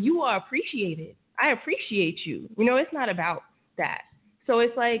 No, you are appreciated. I appreciate you. It's not about that. So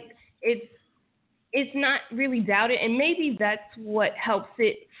it's like, it's not really doubted, and maybe that's what helps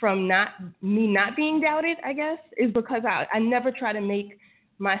it from not being doubted, I guess, is because I never try to make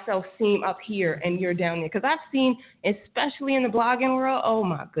myself seem up here and you're down there. Because I've seen, especially in the blogging world, oh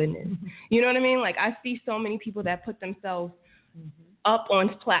my goodness. You know what I mean? Like I see so many people that put themselves up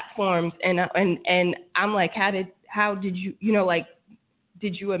on platforms and I'm like, how did you, you know, like,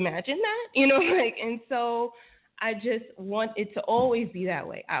 did you imagine that? You know, like, and so I just want it to always be that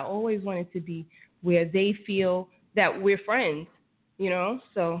way. I always want it to be where they feel that we're friends, you know,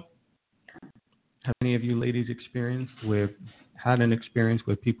 so. Have any of you ladies had an experience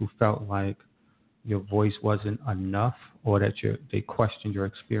where people felt like your voice wasn't enough, or that they questioned your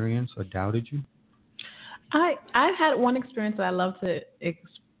experience or doubted you? I've had one experience that I love to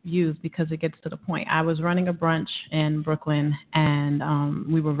use because it gets to the point. I was running a brunch in Brooklyn, and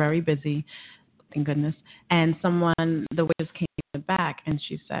we were very busy, thank goodness. And the waitress came back, and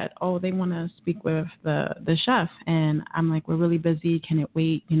she said, "Oh, they want to speak with the chef." And I'm like, "We're really busy. Can it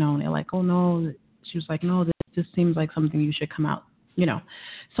wait?" You know, and they're like, "Oh no." She was like, "No, this just seems like something you should come out." You know,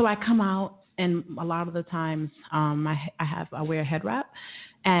 so I come out, and a lot of the times I wear a head wrap,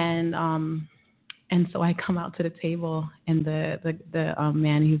 and so I come out to the table, and the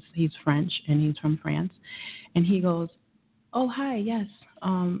man, he's French, and he's from France, and he goes, "Oh, hi, yes."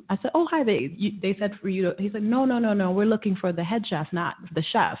 I said, "Oh, hi, they said for you to," he said, No, we're looking for the head chef, not the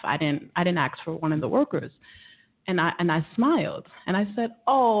chef. I didn't ask for one of the workers." And I smiled, and I said,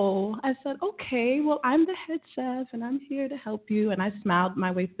 "Okay, well, I'm the head chef, and I'm here to help you." And I smiled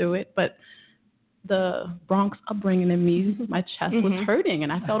my way through it, but the Bronx upbringing in me, my chest was hurting,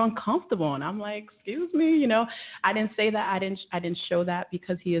 and I felt uncomfortable. And I'm like, "Excuse me," you know. I didn't say that. I didn't show that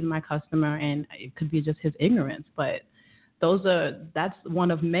because he is my customer, and it could be just his ignorance. But that's one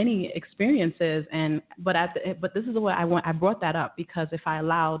of many experiences. But this is what I brought that up because if I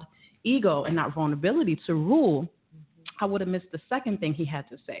allowed ego and not vulnerability to rule, I would have missed the second thing he had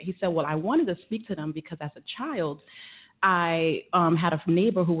to say. He said, "Well, I wanted to speak to them because as a child, I had a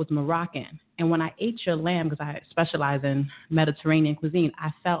neighbor who was Moroccan. And when I ate your lamb, because I specialize in Mediterranean cuisine,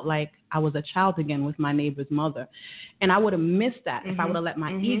 I felt like I was a child again with my neighbor's mother. And I would have missed that if I would have let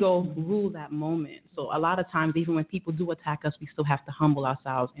my ego rule that moment." So a lot of times, even when people do attack us, we still have to humble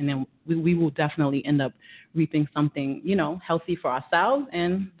ourselves. And then we will definitely end up reaping something, you know, healthy for ourselves.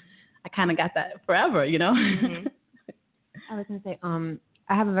 And I kind of got that forever, you know. I was going to say,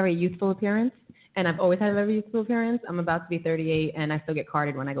 I have a very youthful appearance. And I've always had a very youthful appearance. I'm about to be 38, and I still get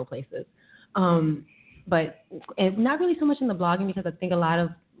carded when I go places. But not really so much in the blogging, because I think a lot of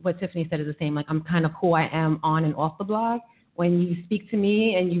what Tiffany said is the same. Like, I'm kind of who I am on and off the blog. When you speak to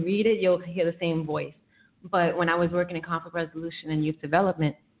me and you read it, you'll hear the same voice. But when I was working in conflict resolution and youth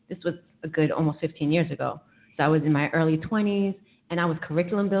development, this was a good almost 15 years ago. So I was in my early 20s, and I was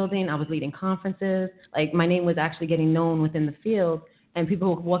curriculum building. I was leading conferences. Like, my name was actually getting known within the field. And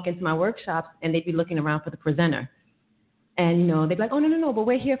people would walk into my workshops, and they'd be looking around for the presenter. And, you know, they'd be like, "Oh, no, but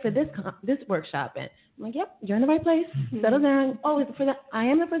we're here for this workshop." And I'm like, "Yep, you're in the right place. Settle down. Oh, it's the presenter. I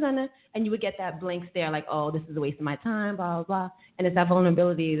am the presenter." And you would get that blank stare like, "Oh, this is a waste of my time, blah, blah, blah." And it's that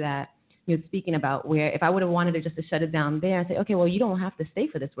vulnerability that you're speaking about, where if I would have wanted to shut it down there and say, "Okay, well, you don't have to stay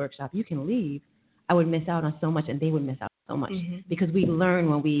for this workshop. You can leave," I would miss out on so much, and they would miss out on so much. Because we learn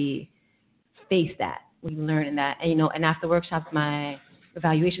when we face that. We learn in that. And, you know, and after workshops, my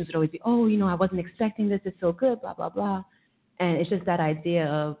evaluations would always be, "Oh, you know, I wasn't expecting this. It's so good, blah, blah, blah." And it's just that idea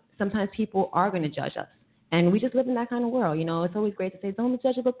of sometimes people are going to judge us. And we just live in that kind of world. You know, it's always great to say, "Don't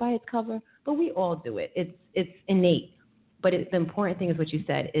judge a book by its cover." But we all do it. It's innate. But the important thing is what you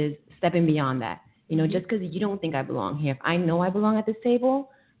said, is stepping beyond that. You know, just because you don't think I belong here, if I know I belong at this table,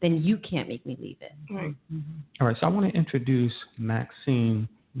 then you can't make me leave it. Right. All right, so I want to introduce Maxine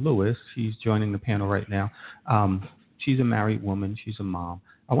Lewis. She's joining the panel right now. She's a married woman. She's a mom.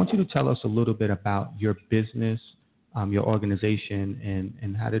 I want you to tell us a little bit about your business, your organization,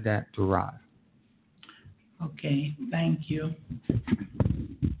 and how did that derive? Okay, thank you.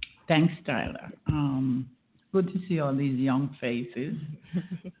 Thanks, Tyler. Good to see all these young faces.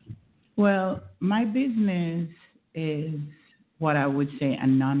 Well, my business is what I would say a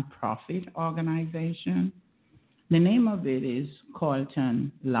nonprofit organization. The name of it is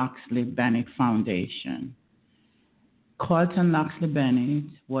Carlton Loxley Bennett Foundation. Carlton Loxley Bennett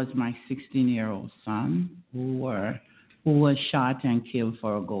was my 16-year-old son who was shot and killed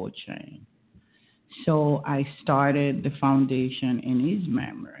for a gold chain. So I started the foundation in his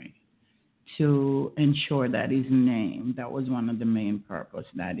memory to ensure that his name, that was one of the main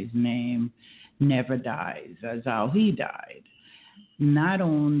purposes, that his name never dies, as how he died. Not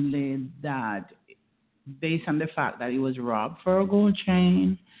only that, based on the fact that he was robbed for a gold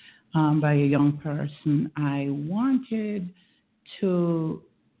chain, by a young person, I wanted to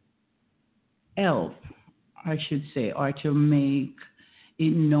help, I should say, or to make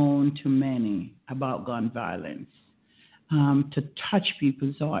it known to many about gun violence, to touch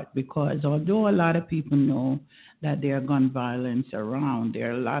people's heart, because although a lot of people know that there are gun violence around, there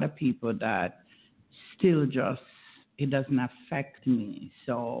are a lot of people that still just, it doesn't affect me,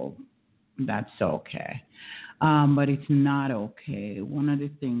 so that's okay. But it's not okay. One of the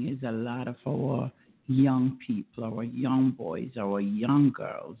things is a lot of our young people, our young boys, our young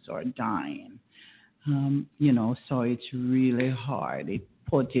girls are dying. So it's really hard. It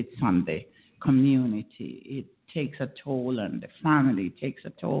puts it on the community. It takes a toll on the family. It takes a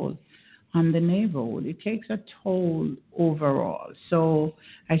toll on the neighborhood. It takes a toll overall. So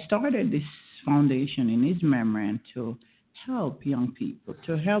I started this foundation in his memory and to help young people,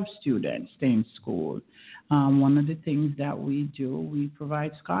 to help students stay in school. One of the things that we do, we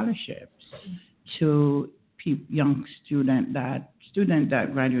provide scholarships to young student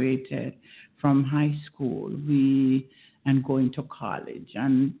that graduated from high school and going to college.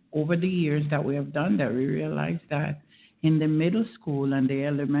 And over the years that we have done that, we realized that in the middle school and the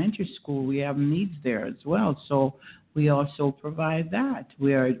elementary school, we have needs there as well. So we also provide that.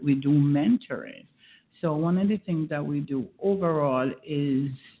 We do mentoring. So one of the things that we do overall is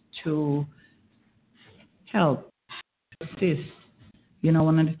to help, assist.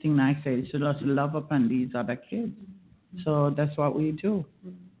 One of the things I say is to just love upon these other kids. So that's what we do.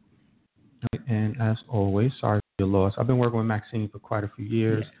 And as always, sorry for your loss. I've been working with Maxine for quite a few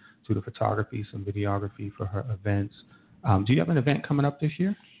years, to the photography, some videography for her events. Do you have an event coming up this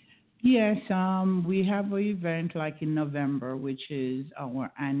year? Yes, we have an event like in November, which is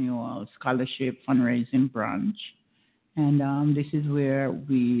our annual scholarship fundraising brunch. And this is where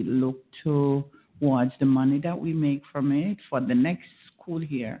we look towards the money that we make from it for the next school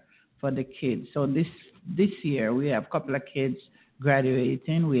year for the kids. So this year we have a couple of kids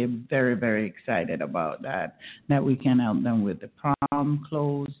graduating. We're very, very excited about that we can help them with the prom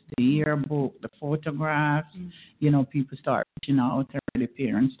clothes, the yearbook, the photographs. People start reaching out, the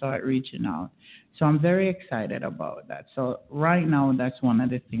parents start reaching out. So I'm very excited about that. So right now, that's one of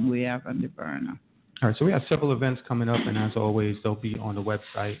the things we have on the burner. All right, so we have several events coming up, and as always, they'll be on the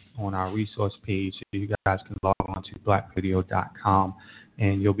website, on our resource page. So you guys can log on to blackvideo.com,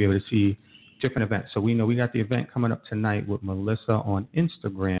 and you'll be able to see different events. So we know we got the event coming up tonight with Melissa on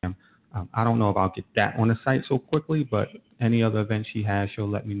Instagram. I don't know if I'll get that on the site so quickly, but any other event she has, she'll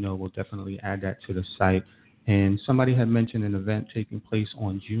let me know. We'll definitely add that to the site. And somebody had mentioned an event taking place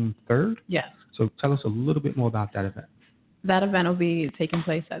on June 3rd. Yes. So tell us a little bit more about that event. That event will be taking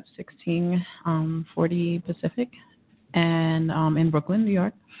place at 1640 Pacific and in Brooklyn, New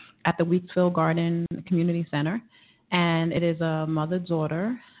York, at the Wheatsville Garden Community Center. And it is a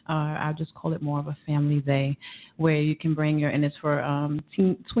mother-daughter, I'll just call it more of a family day, where you can bring and it's for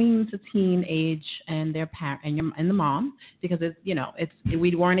tween to teen age and their parent and the mom, because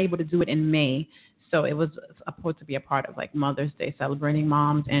we weren't able to do it in May. So it was supposed to be a part of like Mother's Day, celebrating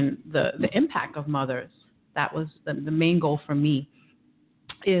moms and the impact of mothers. That was the main goal for me,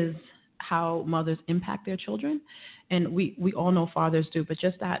 is how mothers impact their children. And we all know fathers do, but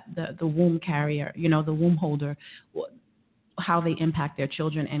just that the womb carrier, the womb holder, how they impact their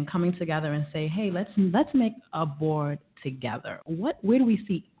children, and coming together and say, hey, let's make a board together. Where do we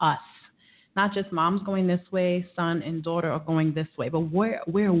see us? Not just mom's going this way, son and daughter are going this way, but where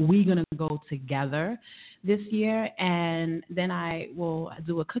are we going to go together this year? And then I will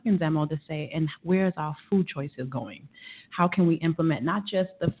do a cooking demo to say, and where's our food choices going? How can we implement not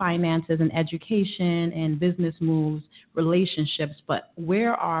just the finances and education and business moves, relationships, but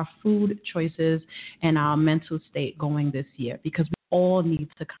where are our food choices and our mental state going this year? Because we all need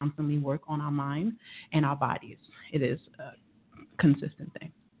to constantly work on our mind and our bodies. It is a consistent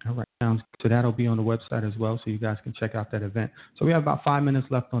thing. All right. So that'll be on the website as well, so you guys can check out that event. So we have about 5 minutes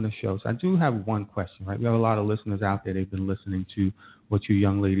left on the show. So I do have one question, right? We have a lot of listeners out there. They've been listening to what you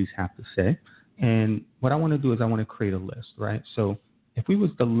young ladies have to say. And what I want to do is I want to create a list, right? So if we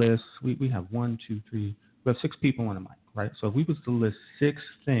was to list, we have 1, 2, 3, we have 6 people on the mic, right? So if we was to list 6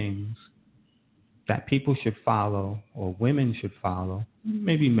 things that people should follow, or women should follow,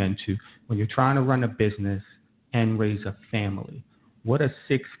 maybe men too, when you're trying to run a business and raise a family, what are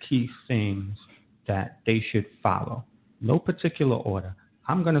 6 key things that they should follow? No particular order.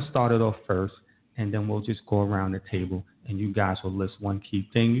 I'm going to start it off first, and then we'll just go around the table, and you guys will list one key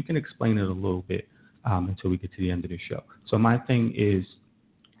thing. You can explain it a little bit until we get to the end of the show. So my thing is,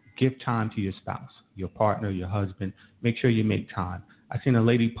 give time to your spouse, your partner, your husband. Make sure you make time. I seen a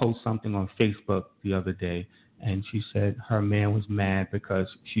lady post something on Facebook the other day, and she said her man was mad because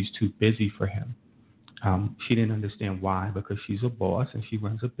she's too busy for him. She didn't understand why, because she's a boss and she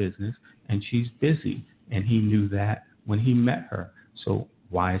runs a business and she's busy, and he knew that when he met her. So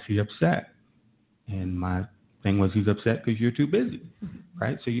why is he upset? And my thing was, he's upset because you're too busy,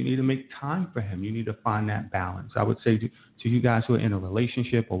 right? So you need to make time for him. You need to find that balance. I would say to you guys who are in a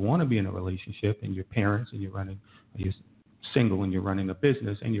relationship or want to be in a relationship, and you're parents and you're single and you're running a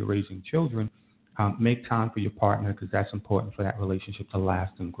business and you're raising children, make time for your partner, because that's important for that relationship to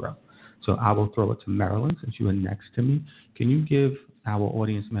last and grow. So I will throw it to Marilyn, since you are next to me. Can you give our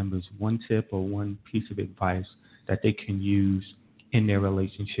audience members one tip or one piece of advice that they can use in their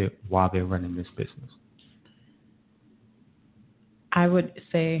relationship while they're running this business? I would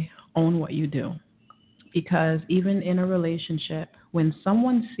say own what you do, because even in a relationship, when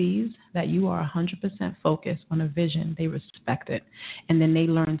someone sees that you are 100% focused on a vision, they respect it, and then they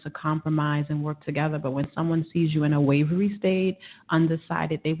learn to compromise and work together. But when someone sees you in a wavery state,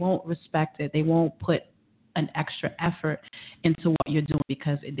 undecided, they won't respect it. They won't put an extra effort into what you're doing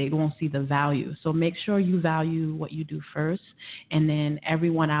because they won't see the value. So make sure you value what you do first, and then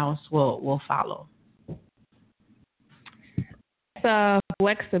everyone else will follow.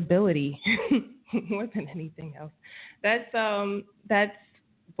 Flexibility more than anything else. That's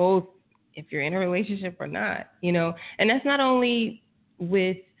both if you're in a relationship or not, and that's not only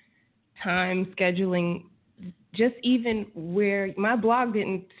with time scheduling, just even where my blog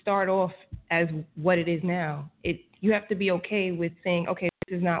didn't start off as what it is now. You have to be okay with saying, okay,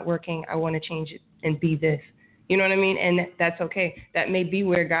 this is not working, I want to change it and be this. You know what I mean? And that's okay. That may be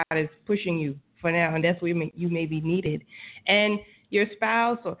where God is pushing you for now, and that's where you may be needed. And your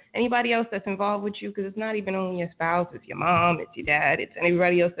spouse or anybody else that's involved with you, because it's not even only your spouse, it's your mom, it's your dad, it's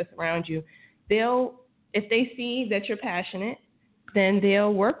anybody else that's around you. If they see that you're passionate, then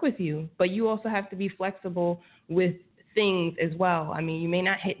they'll work with you. But you also have to be flexible with things as well. I mean, you may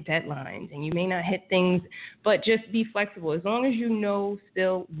not hit deadlines and you may not hit things, but just be flexible. As long as you know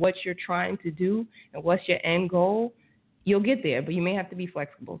still what you're trying to do and what's your end goal, you'll get there, but you may have to be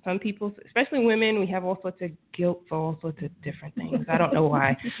flexible. Some people, especially women, we have all sorts of guilt for all sorts of different things. I don't know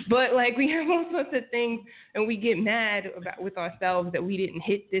why, but we have all sorts of things, and we get mad with ourselves that we didn't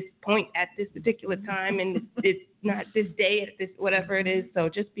hit this point at this particular time, and it's not this day at this whatever it is. So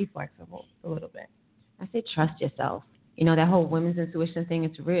just be flexible a little bit. I say trust yourself. That whole women's intuition thing,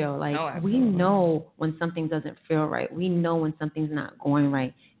 it's real. We know when something doesn't feel right. We know when something's not going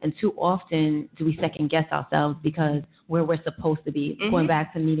right. And too often do we second guess ourselves because where we're supposed to be, going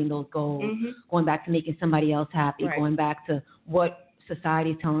back to meeting those goals, going back to making somebody else happy, going back to what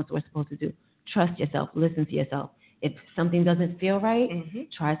society is telling us we're supposed to do. Trust yourself. Listen to yourself. If something doesn't feel right,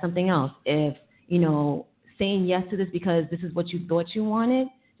 try something else. If, saying yes to this because this is what you thought you wanted,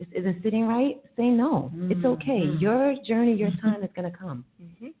 this isn't sitting right, say no. It's okay. Your journey, your time is going to come.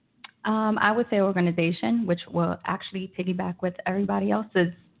 I would say organization, which will actually piggyback with everybody else's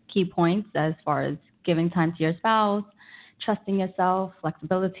key points as far as giving time to your spouse, trusting yourself,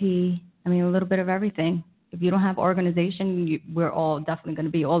 flexibility. I mean, a little bit of everything. If you don't have organization, we're all definitely going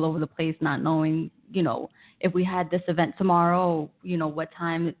to be all over the place, not knowing, if we had this event tomorrow, what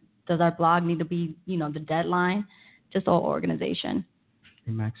time does our blog need to be, the deadline, just all organization.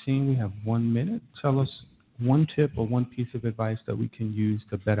 Hey, Maxine, we have 1 minute. Tell us one tip or one piece of advice that we can use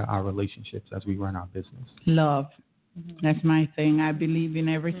to better our relationships as we run our business. Love. That's my thing. I believe in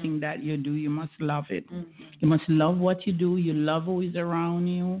everything that you do. You must love it. You must love what you do. You love who is around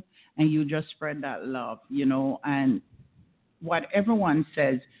you, and you just spread that love, and what everyone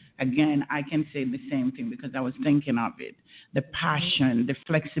says, again, I can say the same thing because I was thinking of it. The passion, the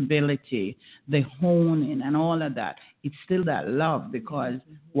flexibility, the honing and all of that. It's still that love, because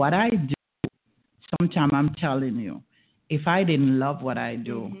what I do, sometimes I'm telling you, if I didn't love what I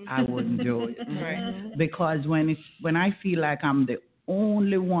do, I wouldn't do it. Right? Because when I feel like I'm the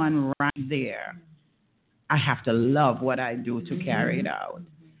only one right there, I have to love what I do to carry it out.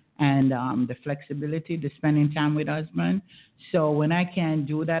 And the flexibility, the spending time with husband. So when I can't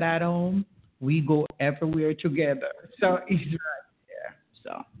do that at home, we go everywhere together. So it's right there.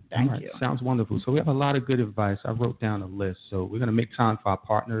 So thank you. Sounds wonderful. So we have a lot of good advice. I wrote down a list. So we're going to make time for our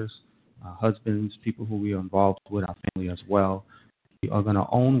partners, our husbands, people who we are involved with, our family as well. We are going to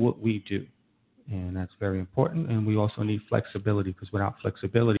own what we do, and that's very important. And we also need flexibility, because without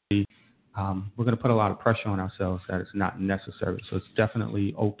flexibility, we're going to put a lot of pressure on ourselves that it's not necessary. So it's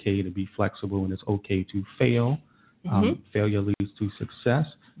definitely okay to be flexible, and it's okay to fail. Failure leads to success.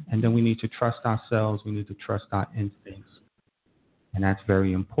 And then we need to trust ourselves. We need to trust our instincts. And that's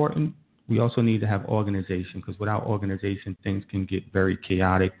very important. We also need to have organization, because without organization, things can get very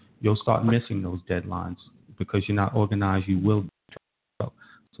chaotic. You'll start missing those deadlines because you're not organized. You will. So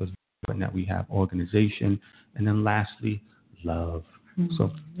it's important that we have organization. And then lastly, love.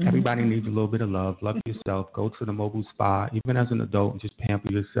 So everybody needs a little bit of love. Love yourself. Go to the mobile spa, even as an adult, and just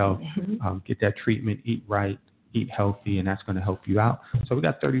pamper yourself. Get that treatment, eat right, eat healthy, and that's going to help you out. So we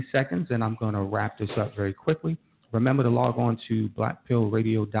got 30 seconds, and I'm going to wrap this up very quickly. Remember to log on to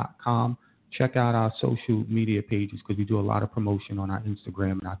blackpillradio.com. Check out our social media pages because we do a lot of promotion on our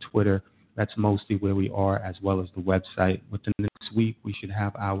Instagram and our Twitter. That's mostly where we are, as well as the website. Within the next week, we should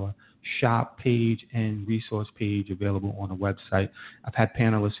have our shop page and resource page available on the website. I've had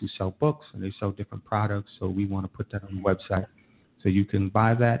panelists who sell books and they sell different products, so we want to put that on the website so you can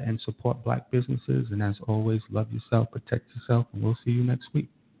buy that and support Black businesses. And as always, love yourself, protect yourself, and we'll see you next week.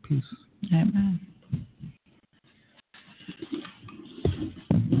 Peace. Amen.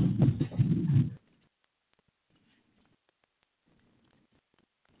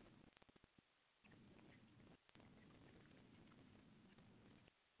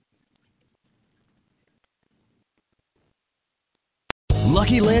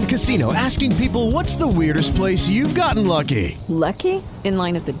 Lucky Land Casino, asking people, what's the weirdest place you've gotten lucky? Lucky? In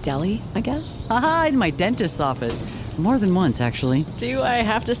line at the deli, I guess? Aha, in my dentist's office. More than once, actually. Do I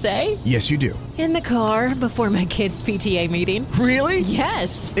have to say? Yes, you do. In the car before my kids' PTA meeting. Really?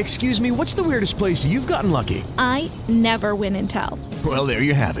 Yes. Excuse me, what's the weirdest place you've gotten lucky? I never win and tell. Well, there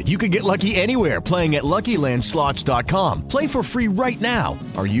you have it. You can get lucky anywhere, playing at LuckyLandSlots.com. Play for free right now.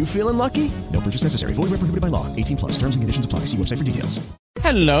 Are you feeling lucky? No purchase necessary. Void where prohibited by law. 18+. Terms and conditions apply. See website for details.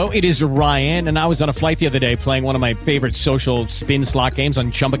 Hello, it is Ryan, and I was on a flight the other day playing one of my favorite social spin slot games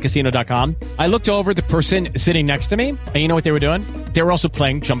on ChumbaCasino.com. I looked over at the person sitting next to me, and you know what they were doing? They were also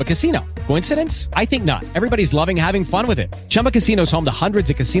playing Chumba Casino. Coincidence? I think not. Everybody's loving having fun with it. Chumba Casino is home to hundreds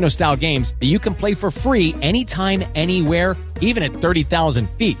of casino-style games that you can play for free anytime, anywhere, even at 30,000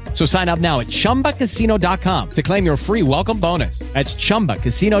 feet. So sign up now at ChumbaCasino.com to claim your free welcome bonus. That's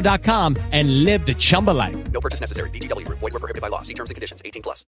ChumbaCasino.com and live the Chumba life. No purchase necessary. VGW. Void where prohibited by law. See terms and conditions. 18+.